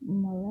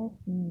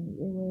molest me.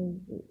 It was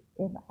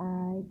if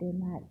I did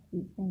not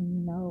keep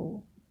saying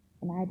no,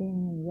 and I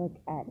didn't look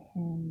at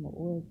him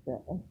with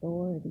the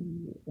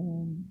authority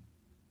and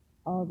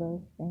all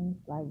those things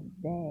like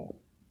that,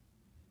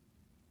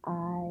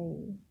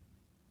 I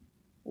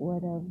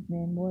would have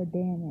been more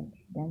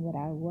damaged than what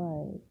I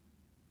was.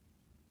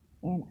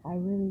 And I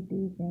really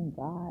do thank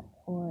God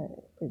for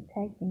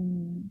protecting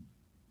me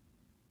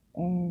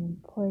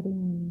and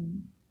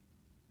putting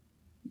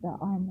the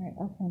armor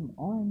of him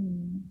on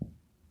me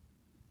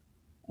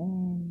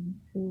and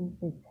to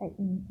protect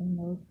me from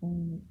those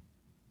things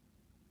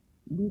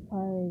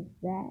because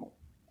that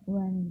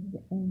runs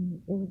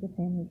in, it was a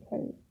family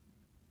curse.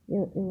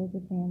 It was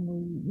a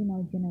family,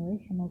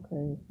 generational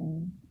curse.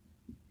 And,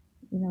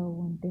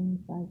 when things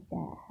like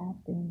that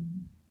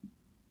happen,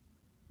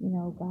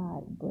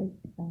 God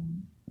breaks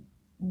them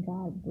and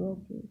God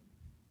broke it.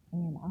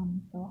 And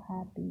I'm so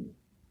happy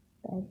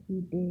that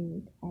He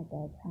did at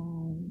that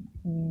time.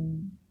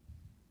 And,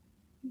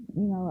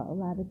 a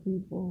lot of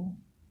people,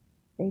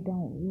 they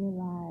don't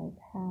realize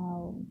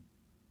how,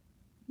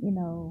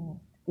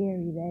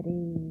 scary that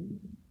is.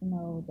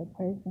 The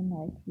person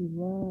that you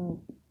love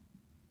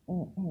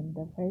and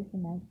the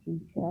person that you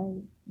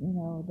trust,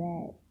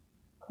 that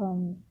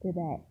comes to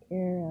that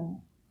era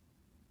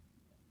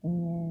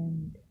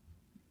and,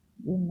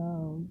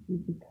 you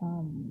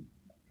become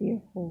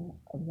fearful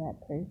of that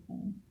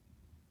person.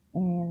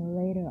 And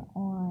later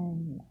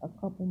on, a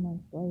couple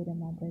months later,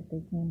 my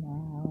birthday came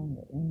around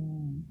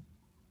and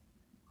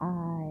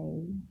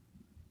I,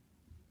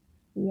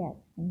 he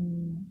asked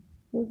me,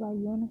 he was like,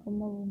 you want to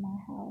come over my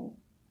house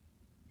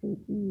to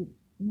eat,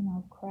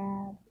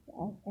 crabs?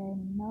 I said,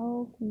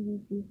 no, can you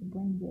just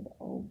bring it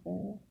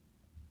over?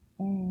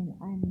 And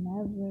I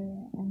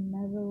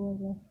never was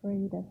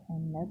afraid of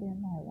him, never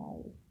in my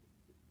life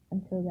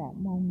until that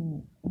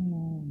moment.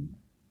 And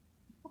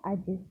I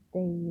just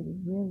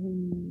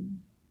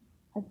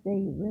I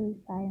stayed really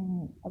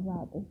silent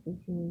about the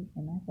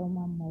situation. I told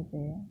my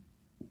mother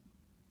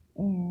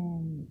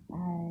and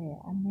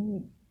I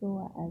made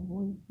sure I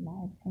voiced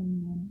my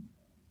opinion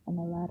on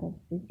a lot of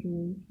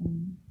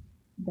situations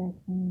that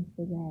came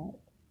to that.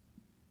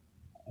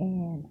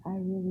 And I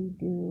really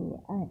do.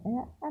 I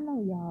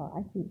know y'all.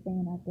 I keep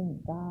saying I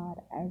thank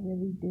God. I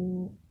really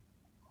do.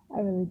 I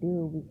really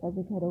do because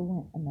it could have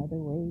went another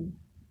way.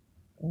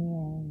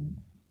 And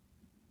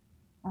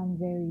I'm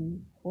very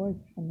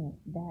fortunate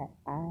that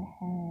I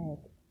had,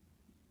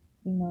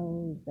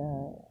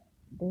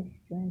 the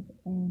strength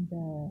and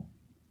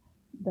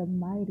the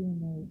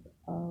mightiness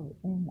of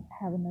and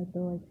having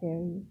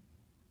authority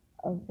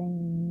of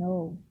saying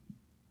no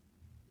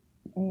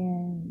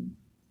and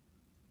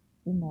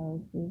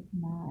just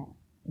not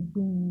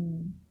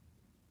being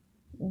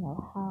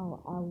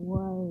how I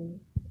was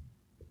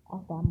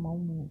at that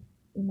moment.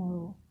 You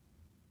know,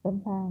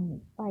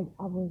 sometimes like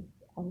I was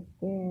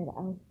scared,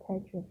 I was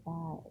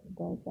petrified,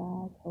 but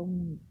God told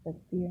me to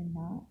fear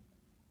not,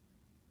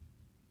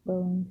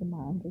 go into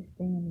my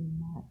understanding,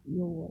 not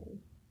yours.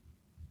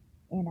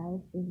 And I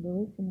was just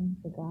listening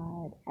to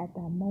God at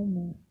that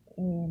moment.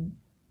 And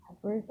at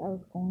first I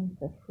was going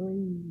to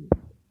freeze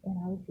and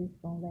I was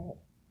just gonna let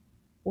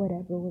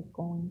whatever was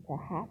going to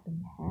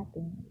happen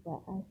happen.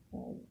 But I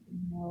said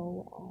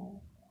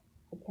no.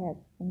 I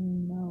kept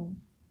saying no.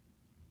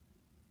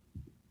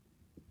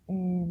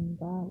 And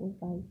God was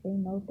like, say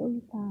no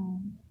 3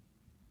 times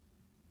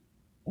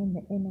and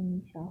the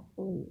enemy shall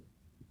flee.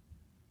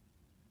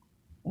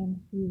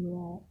 And he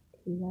left.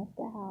 He left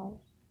the house.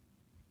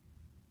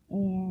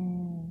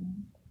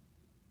 And,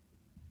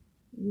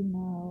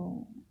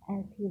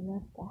 as he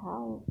left the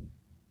house,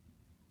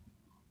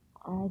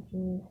 I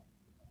just,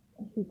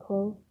 he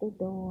closed the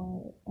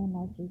door and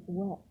I just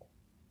wept.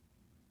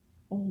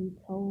 And he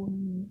told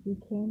me, he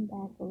came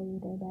back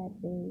later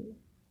that day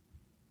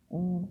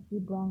and he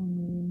brought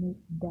me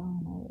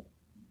McDonald's.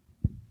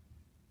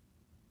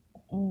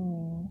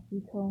 And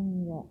he told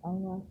me to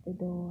unlock the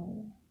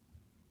door.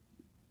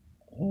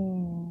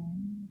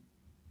 And,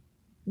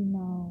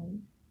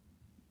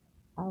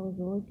 I was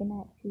looking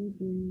at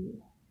TV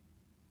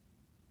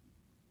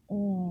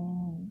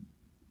and,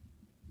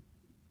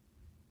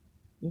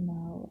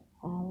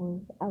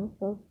 I was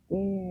so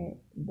scared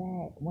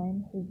that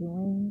when his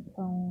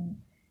ringtone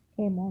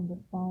came on the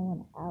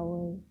phone, I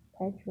was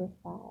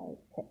petrified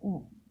to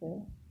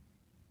answer.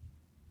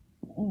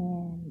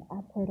 And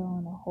I put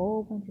on a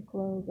whole bunch of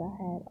clothes I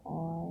had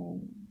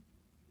on.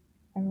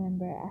 I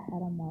remember I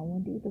had on my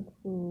Winnie the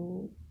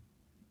Pooh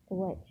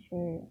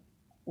sweatshirt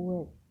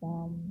with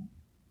some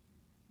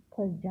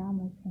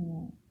pajama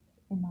pants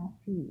in my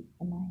feet,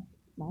 and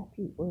my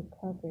feet were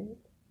covered.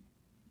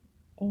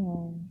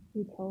 And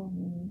he told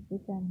me, he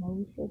said,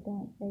 Moesha,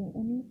 don't say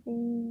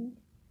anything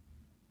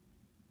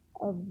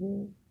of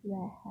this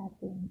that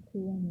happened to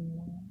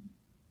anyone.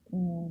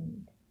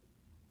 And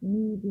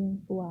me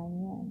being who I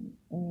am,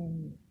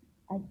 and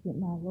I keep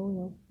my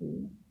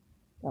loyalty,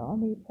 the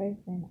only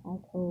person I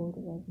told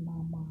was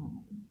my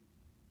mom.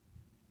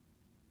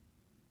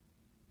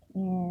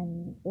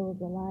 And it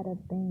was a lot of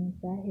things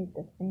that hit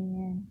the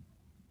fan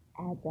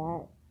at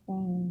that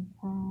same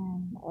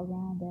time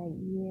around that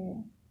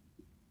year.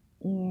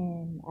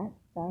 And I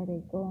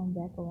started going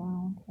back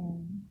around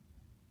him.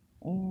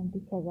 And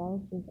because I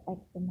was just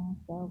asking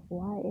myself,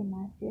 why am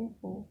I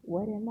fearful?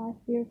 What am I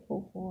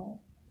fearful for?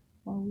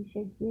 Well, we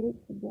should get it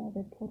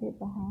together, put it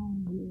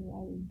behind you.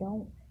 Like,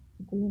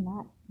 do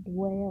not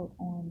dwell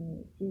on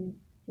it.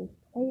 Just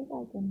play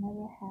like it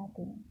never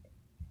happened.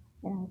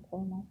 And I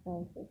told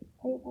myself, just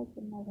play like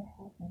it never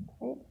happened,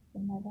 play like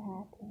it never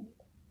happened.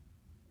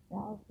 And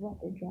I was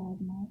about to drive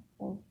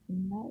myself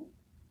nuts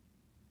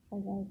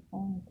because I was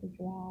going to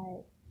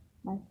drive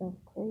myself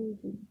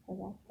crazy because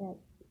I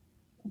kept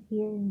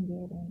hearing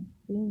it and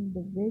seeing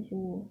the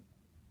visual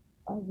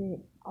of it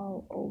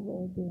all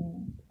over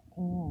again.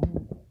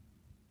 And,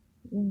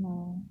 you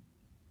know,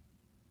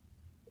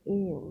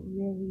 it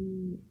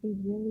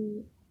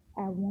really,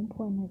 at one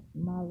point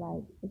in my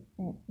life, it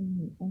sent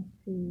me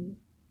into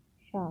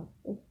shock.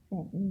 It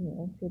sent me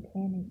into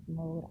panic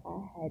mode.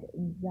 I had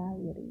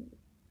anxiety.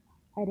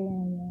 I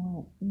didn't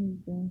want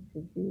anything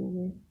to do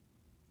with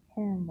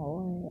him,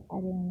 or I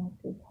didn't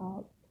want to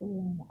talk to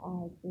him.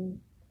 I just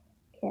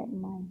kept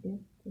my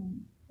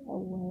distance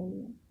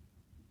away.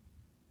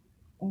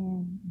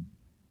 And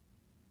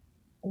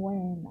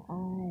when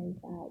I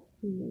got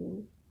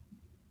to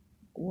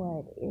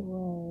what it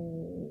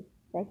was,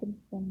 second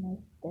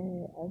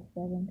semester of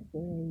seventh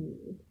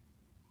grade,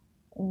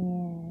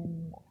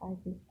 and I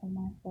just told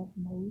myself,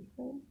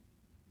 Marisa,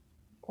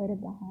 put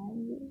it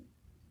behind you.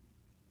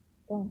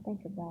 Don't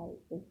think about it.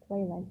 Just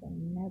play like it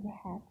never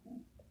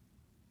happened.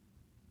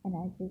 And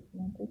I just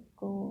went to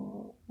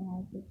school and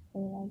I just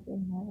played like it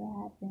never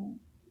happened.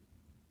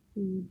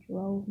 He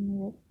drove me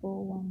to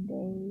school one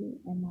day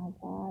and my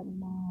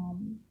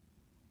godmom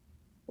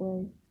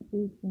was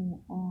speaking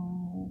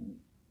on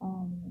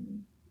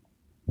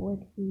what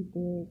he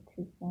did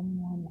to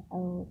someone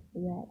else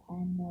that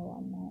I know,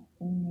 I'm not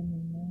saying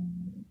any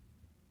names,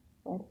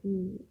 what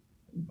he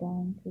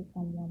done to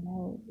someone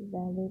else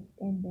that lived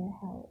in their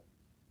house.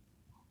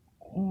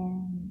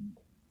 And,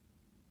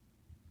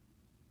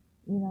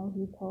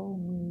 he told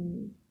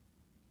me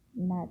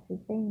not to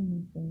say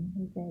anything.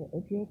 He said,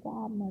 if your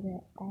godmother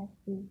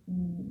asks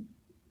you,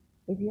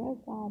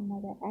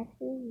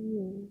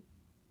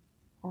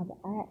 have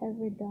I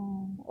ever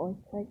done or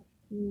touched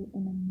you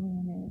in a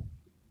manner,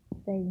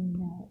 say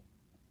no.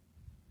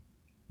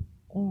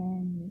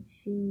 And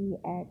she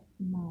asked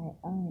my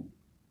aunt,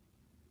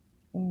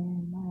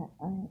 and my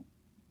aunt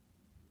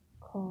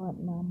called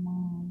my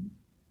mom,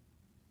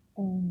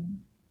 and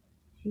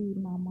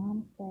my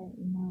mom said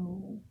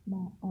no.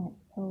 My aunt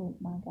told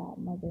my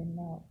godmother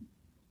no.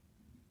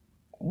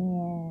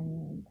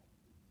 And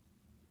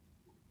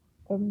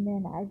from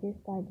then I just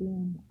started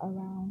being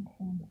around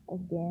him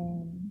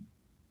again.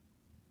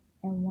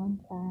 And one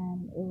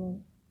time it was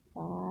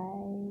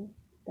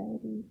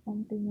 5:30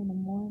 something in the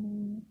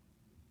morning,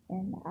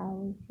 and I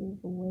was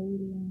just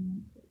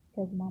waiting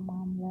because my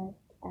mom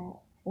left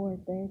at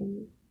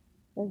 4:30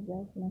 because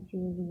that's when she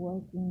was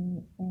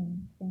working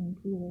in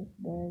St.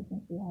 Petersburg,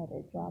 and she had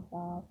to drop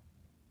off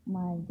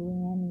my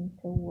granny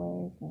to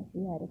work, and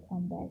she had to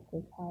come back to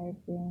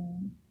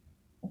Tarpon,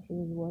 and she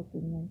was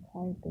working in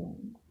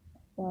Tarpon.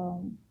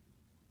 So,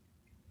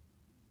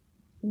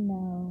 you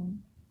know,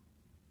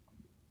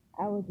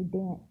 I was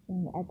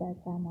dancing at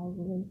that time. I was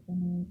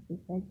listening to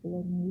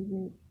secular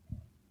music,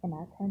 and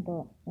I turned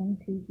on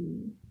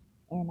MTV,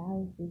 and I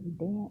was just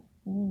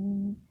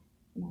dancing,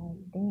 and I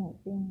was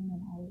dancing,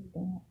 and I was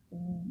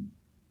dancing.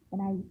 And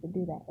I used to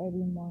do that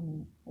every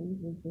morning. I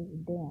used to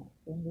just dance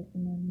and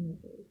listen to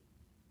music.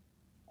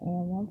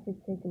 And one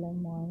particular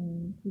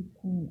morning, he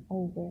came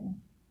over,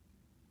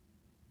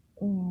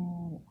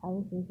 and I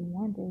was just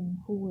wondering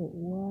who it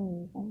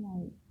was. I'm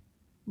like,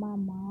 my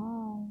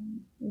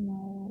mom,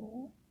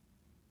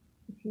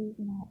 she's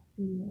not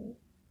here.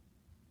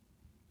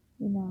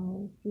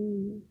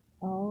 She's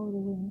all the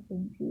way in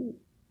St. Pete.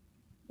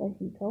 But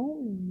she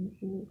told me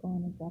she was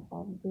going to drop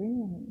off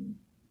Granny.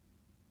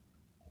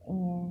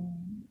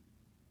 And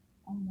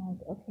I'm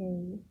like,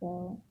 okay,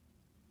 so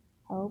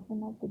I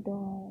open up the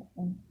door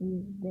and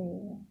she's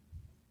there.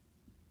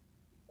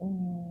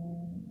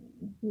 And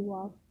he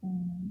walks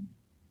in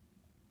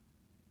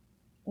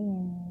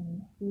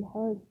and he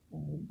hugs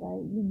me. But,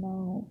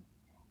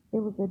 it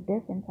was a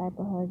different type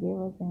of hug. It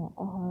wasn't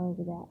a hug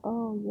that,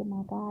 oh, you're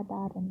my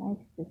goddaughter, nice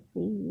to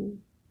see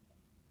you.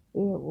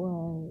 It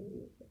was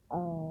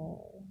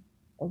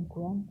a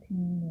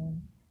grunting,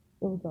 and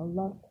it was a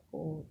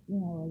lustful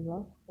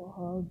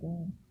hug,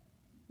 and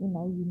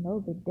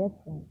the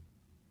difference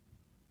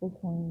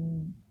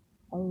between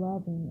a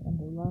loving and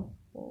a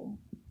lustful,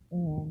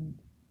 and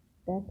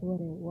that's what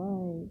it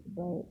was.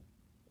 But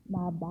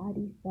my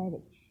body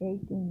started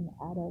shaking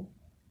out of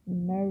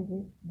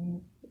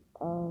nervousness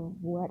of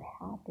what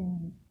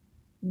happened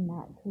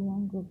not too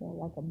long ago,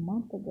 like a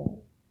month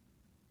ago.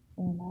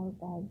 And I was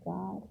like,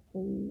 God,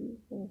 please.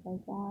 It was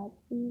like, God,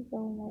 please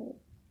don't let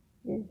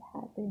this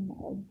happen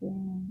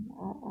again.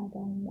 I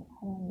don't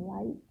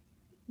like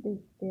this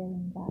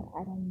feeling, God.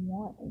 I don't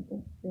want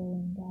this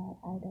feeling, God.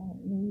 I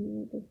don't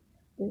need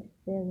this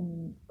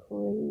feeling.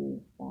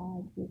 Please,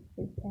 God, just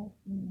protect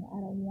me. I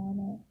don't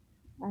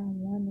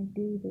wanna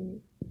do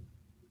this.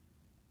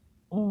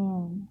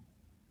 And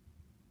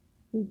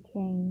he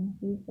came,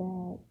 he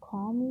said,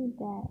 call me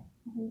back.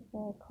 He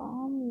said,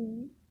 call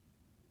me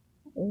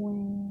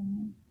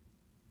when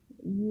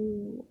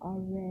you are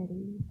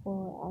ready,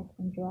 for I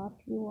can drop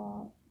you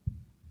off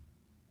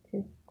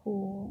to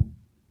school.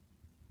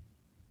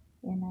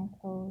 And I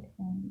told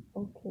him,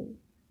 okay.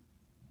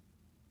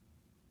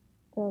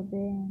 So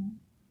then,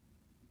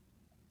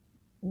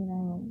 you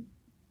know,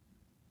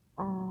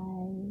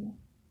 I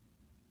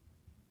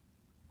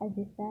I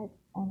just sat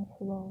on the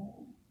floor,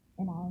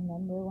 and I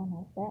remember when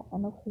I sat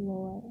on the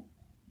floor,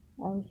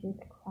 I was just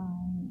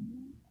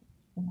crying,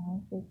 and I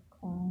was just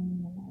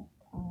crying, and I was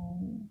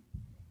crying,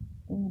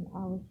 and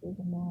I was just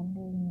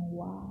wondering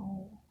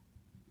why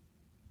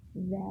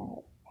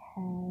that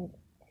had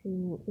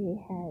it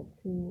had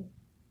to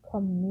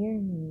come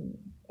near me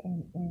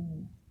and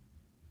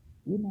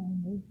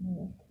make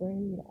me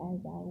afraid as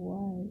I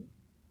was,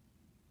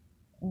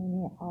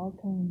 and it all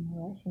came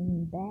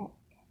rushing back.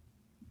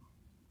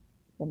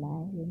 And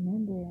I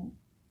remember,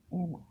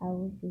 and I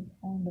was just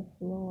on the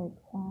floor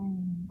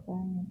crying and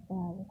crying until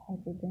I was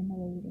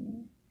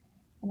hyperventilating.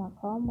 And I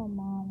called my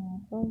mom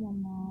and I told my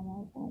mom, I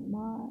was like,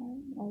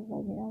 Mom, I was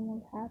like, it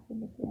almost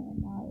happened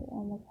again. Mom, it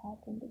almost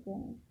happened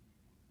again.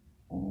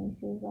 And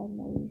she was like,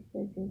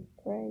 Melissa, just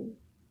pray.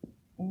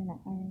 And I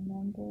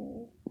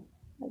remember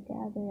after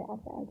I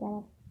got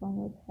off the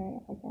phone with her,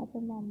 I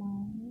gathered my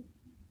mind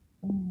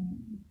and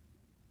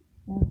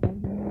I was like,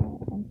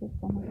 I'm just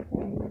gonna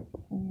pray.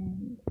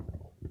 And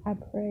I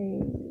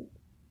prayed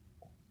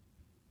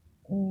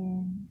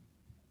and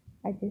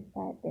I just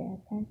sat there, I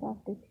turned off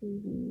the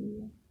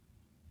TV,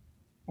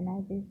 and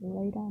I just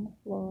laid on the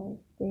floor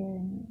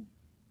staring.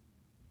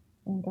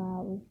 And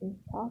God was just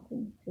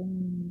talking to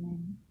me,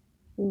 and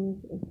He was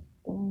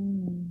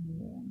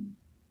explaining.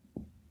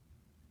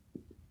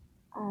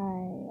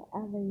 And I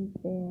laid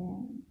there,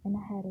 and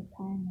I had a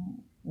timer,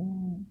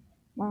 and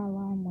my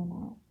alarm went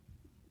off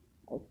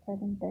at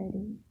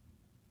 7:30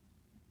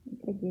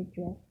 to get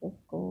dressed for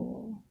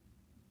school.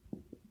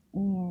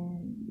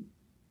 And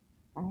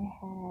I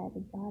had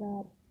got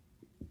up,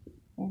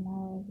 and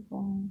I was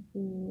going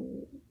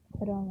to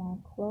put on my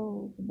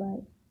clothes,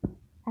 but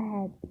I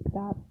had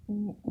stopped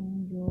seeing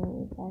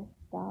angels. I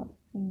stopped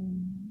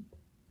seeing,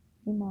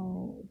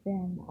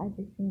 them. I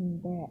just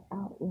seen their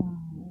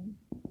outline.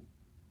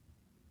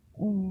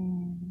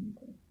 And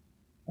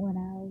when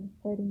I was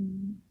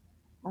putting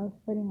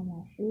on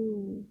my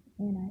shoes,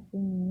 and I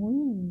seen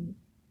wings.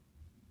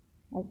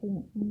 I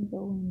seen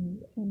angel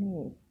wings, and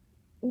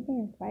it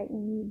didn't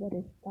frighten me, but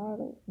it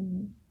startled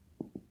me.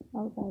 I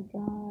was like,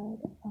 God,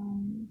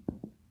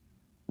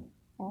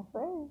 at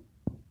first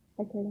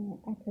I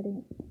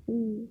couldn't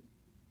see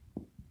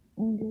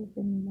angels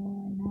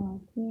anymore. Now I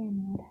can.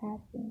 What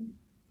happened?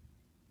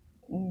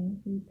 And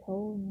He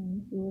told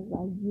me, He was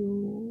like,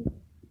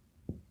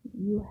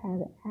 you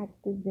have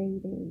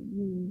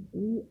you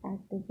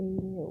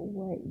reactivated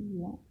what you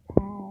once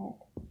had.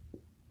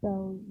 So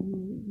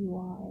you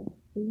are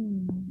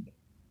seeing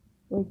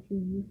what you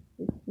used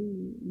to see.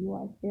 You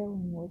are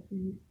feeling what you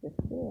used to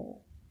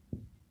feel.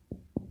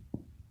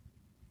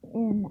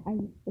 And I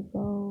used to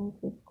go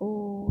to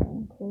school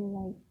and play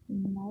like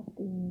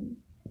nothing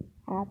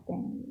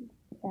happened.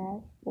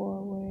 Fast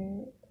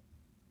forward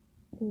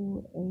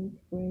to 8th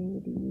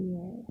grade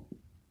year.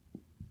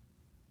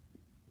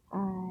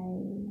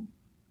 I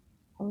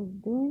I was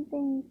doing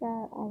things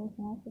that I was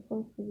not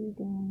supposed to be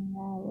doing.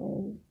 I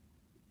was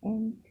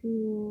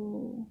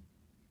into,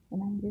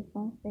 and I'm just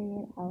gonna say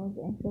it, I was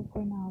into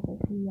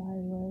pornography. I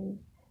was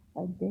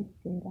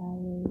addicted. I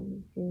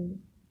was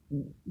just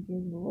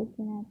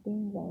looking at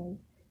things. I was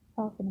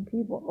talking to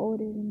people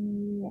older than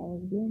me. I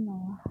was getting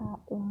on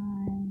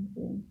hotlines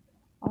and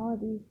all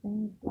these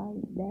things like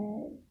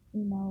that.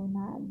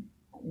 Not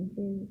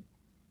just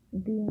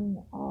being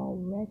all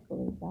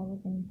reckless. I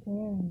wasn't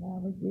caring.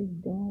 I was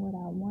just doing what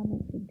I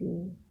wanted to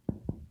do.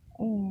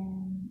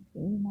 And,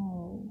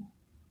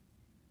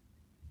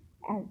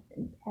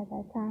 at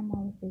that time, I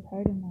was just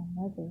hurting my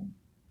mother.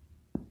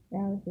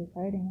 And I was just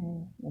hurting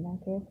her. And I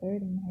kept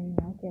hurting her. And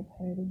I kept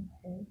hurting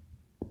her.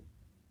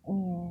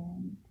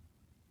 And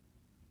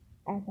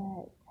at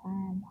that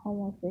time,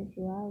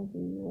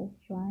 homosexuality was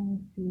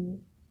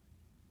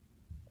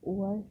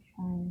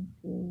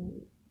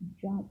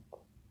jump,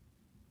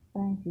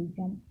 trying to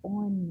jump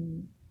on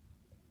me.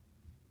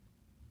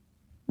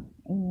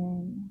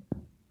 And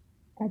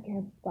I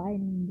kept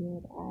fighting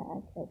it.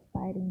 I kept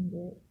fighting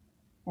it.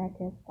 I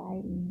kept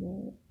fighting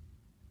it.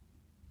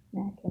 And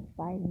I kept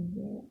fighting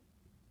it.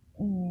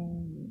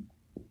 And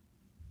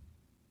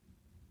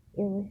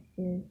it was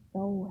just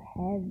so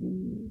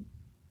heavy.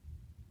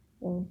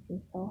 It was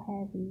just so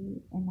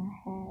heavy. And I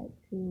had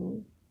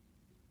to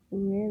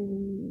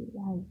really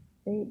like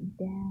sit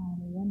down.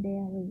 One day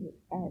I was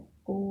at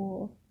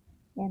school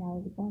and I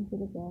was going to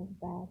the girls'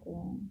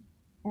 bathroom.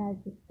 And I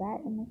just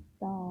sat in the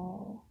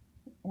stall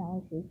and I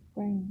was just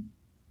praying.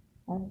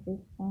 I was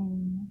just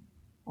praying.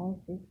 I was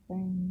just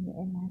praying.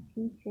 And my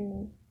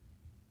teacher,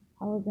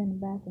 I was in the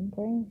bathroom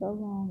praying so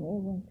long, it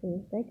went to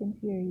the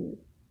second period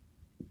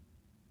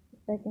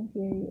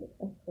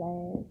of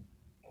class.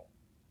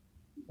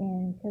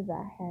 And because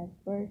I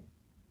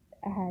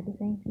had the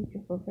same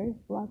teacher for first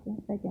block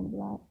and second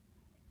block,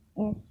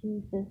 and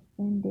she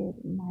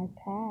suspended my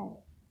pass.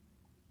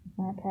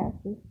 My pass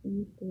was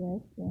used to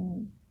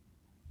restroom,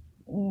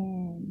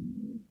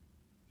 and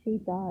she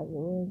thought it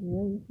was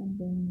really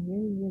something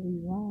really, really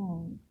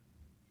wrong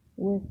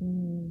with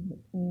me.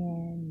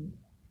 And,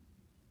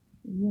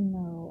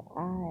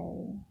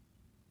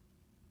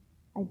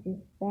 I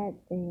just sat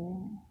there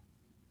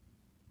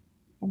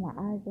and my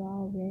eyes were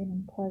all red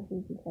and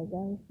puffy because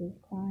I was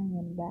just crying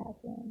in the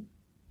bathroom.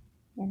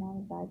 And I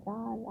was like,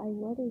 God, like,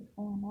 what is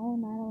going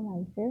on? I don't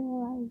like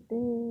feeling like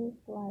this.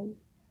 Like,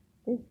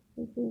 this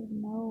is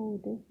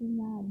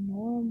not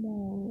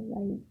normal.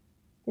 Like,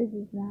 this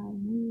is not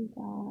me,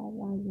 God.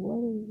 Like,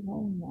 what is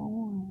going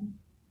on?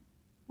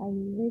 Like,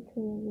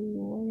 literally,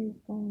 what is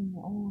going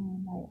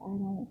on? Like, I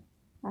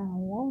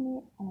don't want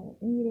it. I don't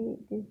need it.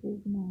 This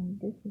is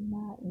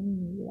not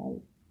me.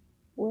 Like,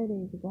 what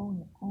is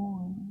going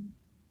on?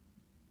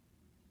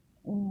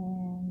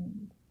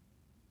 And,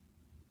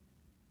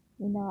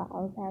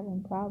 I was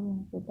having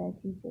problems with that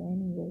teacher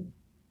anyway.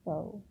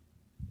 So,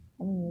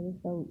 I mean, it was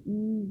so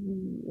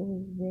easy. It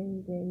was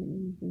very, very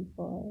easy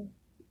for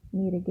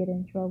me to get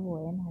in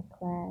trouble in that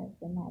class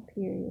in that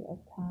period of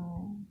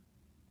time.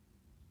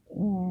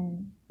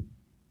 And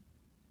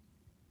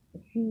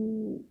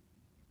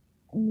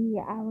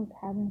I was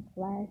having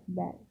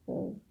flashbacks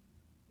of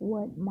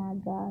what my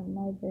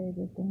godmother,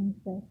 the things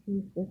that she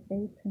used to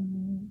say to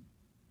me,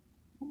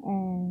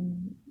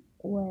 and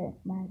what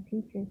my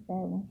teacher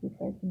said when she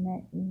first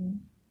met me,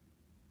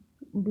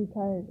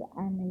 because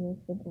I made a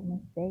simple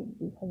mistake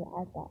because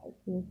I thought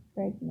she was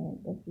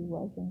pregnant, but she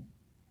wasn't.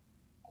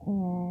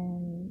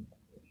 And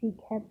she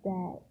kept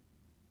that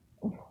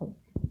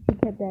she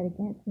kept that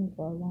against me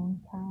for a long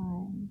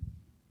time,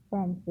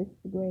 from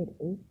sixth grade,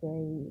 eighth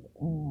grade,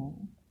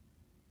 and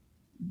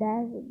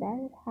that's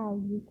how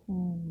you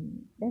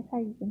can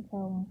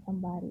tell when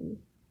somebody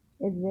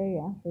is very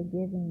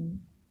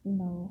unforgiving, you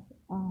know,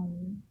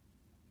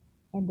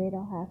 and they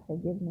don't have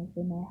forgiveness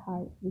in their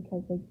hearts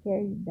because they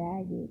carry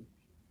baggage,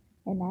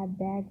 and that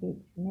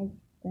baggage makes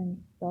them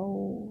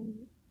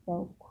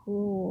so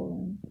cruel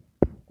and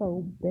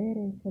so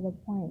bitter to the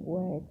point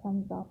where it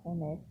comes off on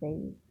their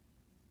face,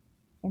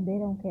 and they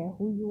don't care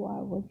who you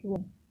are, what you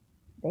are.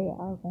 They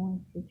are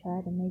going to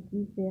try to make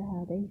you feel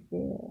how they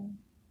feel.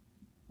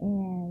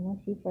 And when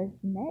she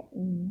first met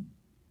me,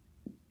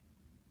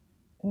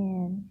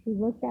 and she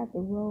looked at the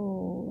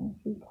roll, and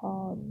she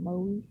called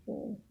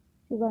Moesha.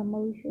 She was like,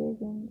 Moesha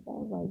again? So I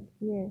was like,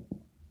 here.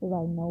 She was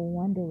like, no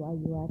wonder why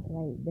you act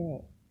like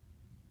that.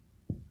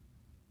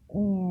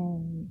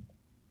 And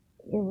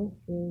it was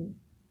just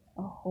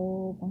a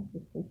whole bunch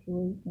of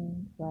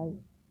situations, like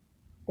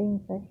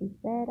things that she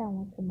said. I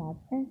went to my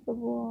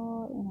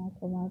principal, and I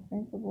told my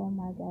principal and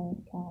my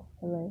guidance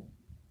counselor.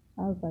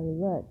 I was like,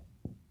 look,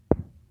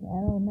 I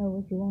don't know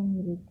what you want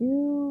me to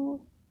do.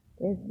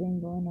 It's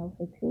been going on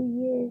for 2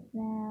 years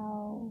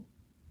now.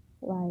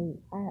 Like,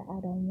 I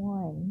don't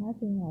want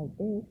nothing like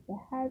this to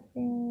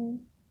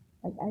happen.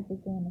 Like, I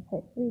just want to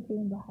put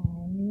everything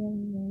behind me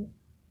and Miss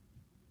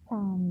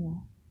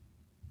Tanya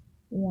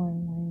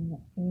Warren.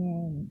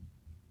 And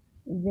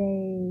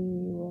they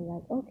were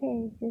like,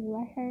 okay, just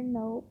write her a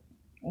note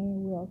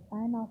and we'll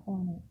sign off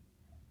on it.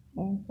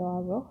 And so I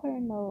wrote her a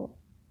note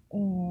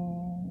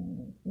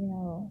and,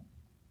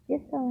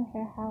 just telling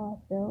her how I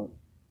felt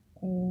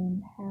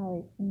and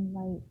how it seemed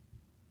like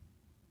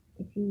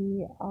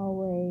she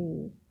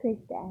always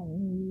picked at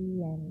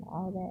me and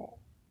all that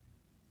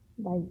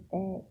like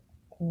that.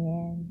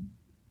 And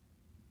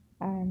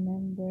I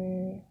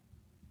remember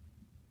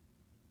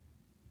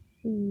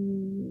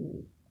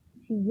she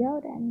she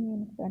yelled at me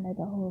in front of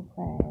the whole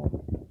class.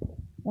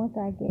 Once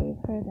I gave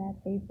her that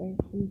paper,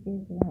 she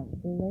just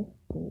went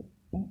ballistic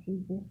and she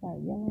just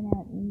started yelling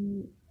at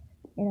me.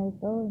 And it was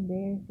so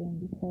embarrassing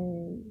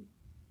because,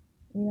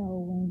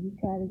 when you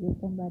try to give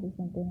somebody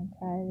something in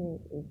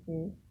private,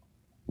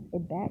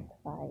 it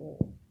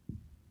backfires.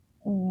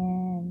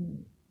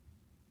 And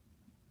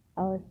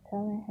I was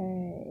telling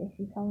her, if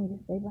she told me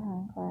to stay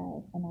behind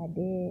class, and I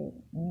did,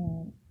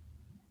 and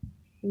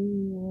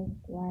she was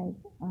like,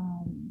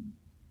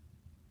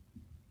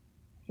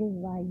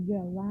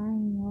 you're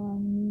lying on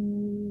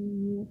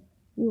me,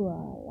 you are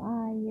a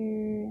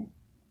liar,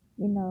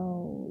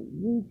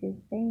 you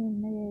just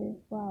saying this,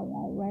 so I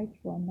won't write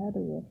you another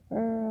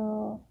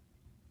referral,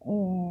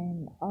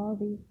 and all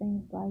these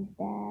things like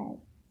that.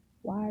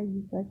 Why are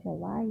you such a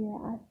liar?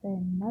 I said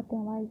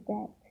nothing like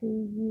that to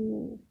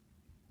you,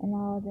 and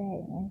all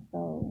that. And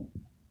so,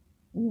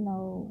 you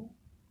know,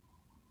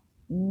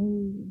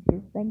 me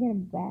just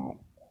thinking back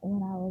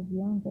when I was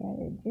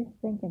younger, just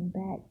thinking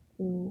back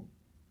to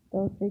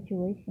those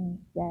situations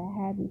that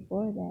I had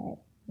before that,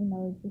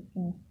 it just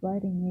came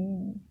flooding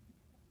in.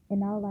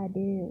 And all I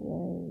did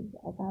was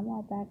I got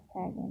my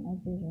backpack and I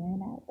just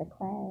ran out the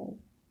class.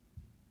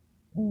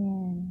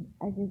 And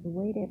I just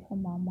waited for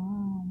my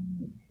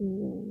mom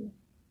to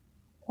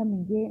come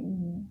and get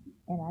me.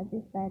 And I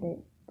just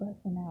started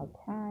busting out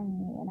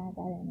crying when I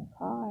got in the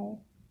car.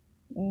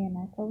 And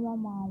I told my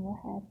mom what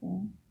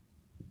happened.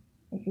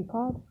 And she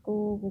called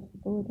school, but the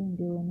school didn't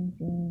do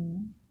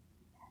anything.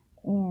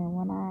 And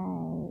when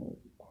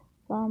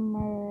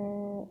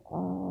summer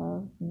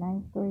of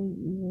ninth grade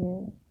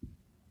year,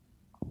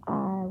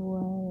 I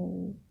was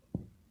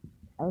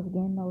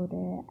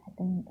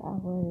I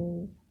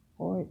was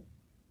four,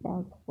 I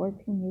was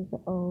 14 years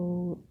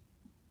old,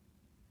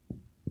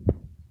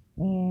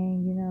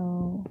 and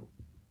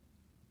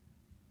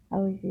I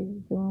was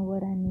just doing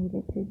what I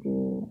needed to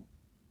do,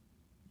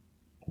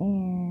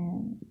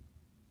 and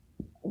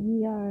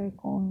we are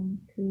going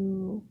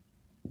to,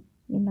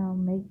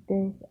 make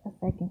this a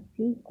second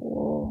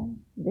sequel.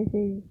 This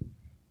is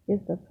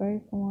just the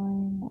first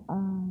one,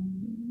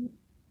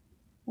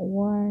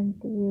 1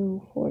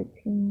 through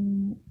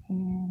 14,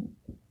 and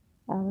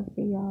I will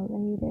see y'all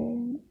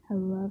later. I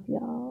love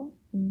y'all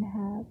and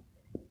have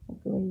a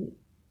great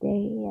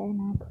day, and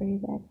I pray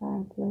that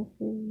God blesses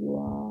you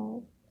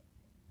all.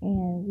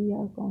 And we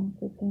are going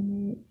to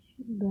finish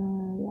the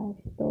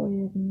life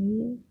story of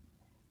me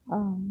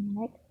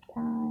next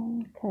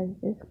time, because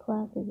this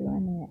clock is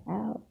running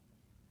out.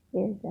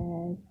 It's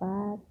at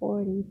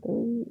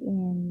 5:43,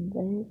 and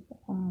this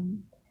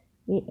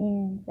it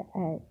ends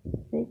at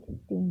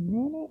 60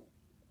 minutes.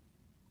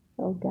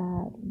 So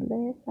God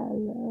bless. I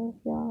love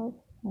y'all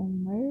so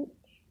much,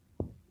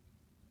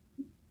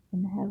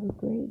 and have a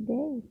great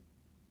day.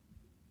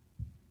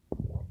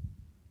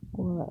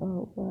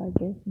 Well, I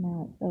guess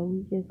not. So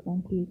we just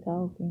gonna keep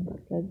talking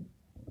because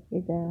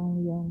it's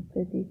only on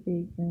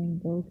 56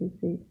 and go to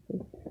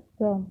 60.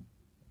 So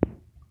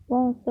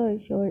long story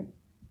short,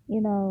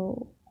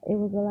 it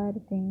was a lot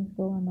of things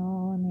going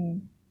on,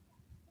 and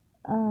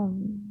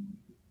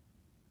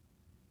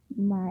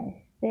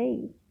my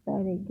state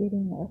started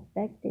getting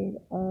affected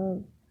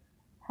of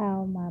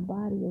how my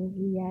body was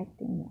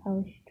reacting. I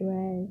was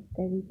stressed.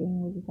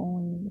 Everything was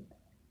going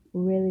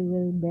really,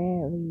 really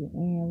badly.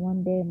 And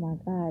one day my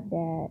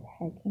goddad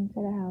had came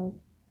to the house,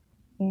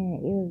 and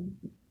it was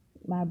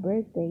my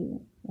birthday,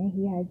 and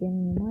he had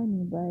given me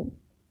money, but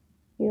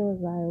he was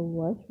like,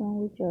 "What's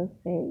wrong with your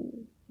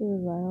face?" He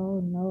was like,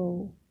 "Oh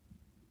no."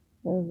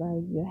 It was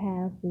like, "You're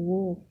half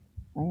wolf,"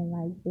 and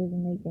like just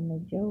making a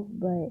joke.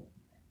 But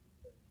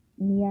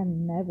me, I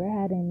never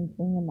had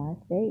anything in my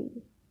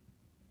face.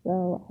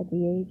 So at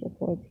the age of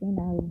 14,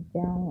 I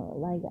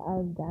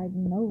was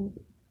diagnosed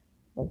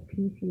with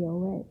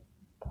PCOS,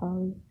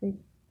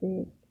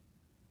 polycystic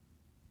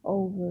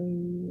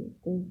ovary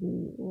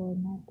disease, well,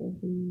 not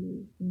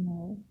disease,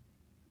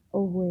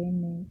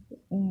 awareness.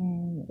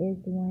 And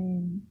it's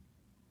when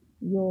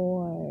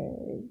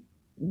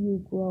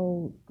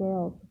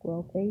girls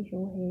grow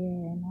facial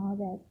hair and all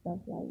that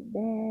stuff like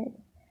that.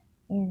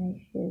 And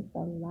it's just a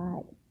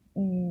lot.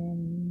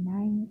 In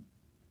 9th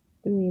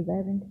through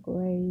 11th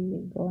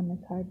grade, going to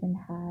Tarpon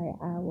High,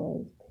 I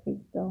was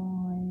picked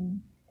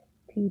on.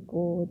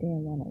 People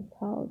didn't want to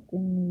talk to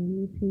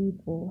me.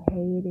 People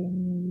hated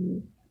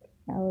me.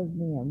 I was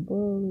being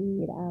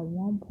bullied. At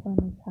one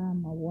point in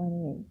time, I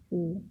wanted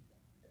to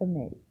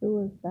commit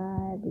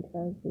suicide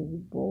because this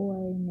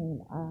boy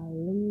named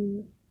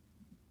Ali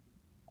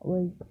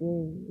was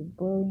just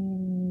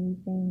bullying me,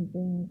 saying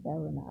things that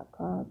were not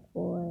called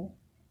for.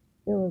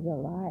 There was a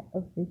lot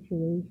of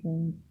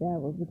situations that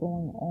was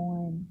going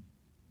on,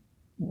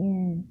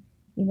 and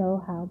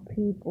how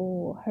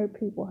people hurt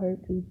people,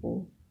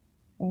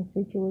 and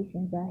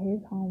situations that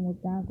his home was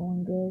not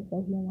going good,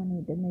 so he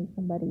wanted to make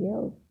somebody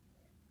else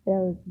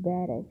feel as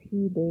bad as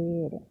he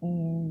did.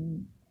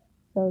 And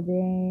so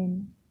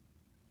then,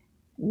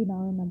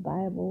 in the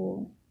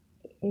Bible,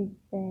 it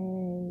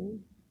says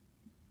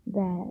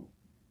that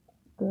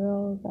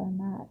girls are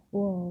not,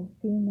 well,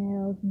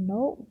 females,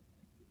 no,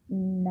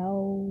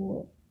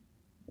 no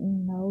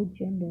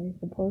gender is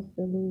supposed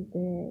to lose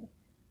their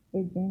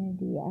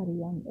virginity at a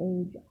young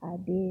age. I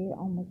did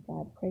almost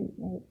got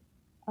pregnant,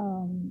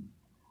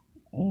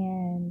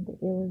 and it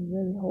was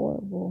really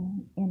horrible,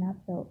 and I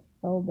felt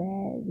so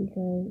bad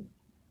because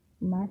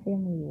my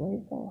family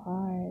worked so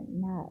hard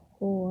not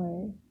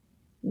for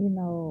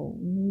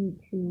me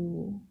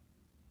to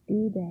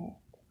do that,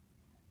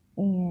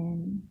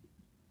 and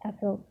I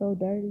felt so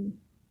dirty.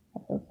 I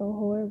felt so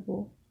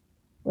horrible.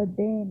 But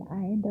then I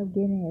end up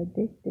getting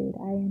addicted.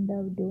 I end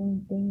up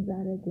doing things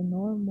out of the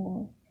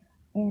normal.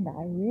 And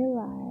I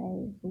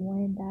realized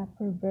when that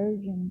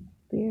perversion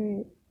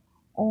spirit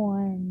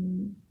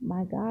on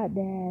my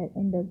goddad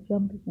ended up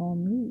jumping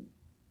on me.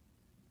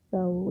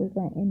 So we're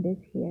going to end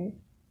this here.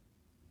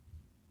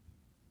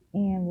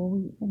 And when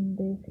we end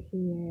this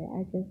here,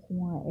 I just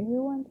want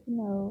everyone to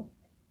know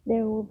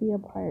there will be a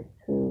part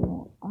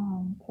 2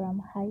 from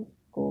high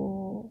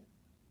school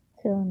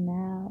till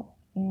now.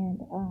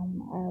 And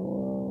I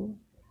will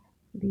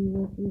be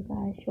with you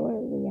guys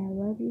shortly. I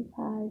love you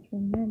guys.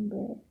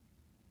 Remember,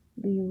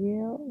 be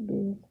real, be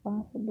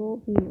responsible,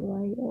 be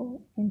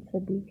loyal, and to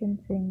be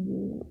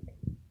continued.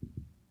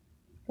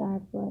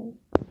 God bless.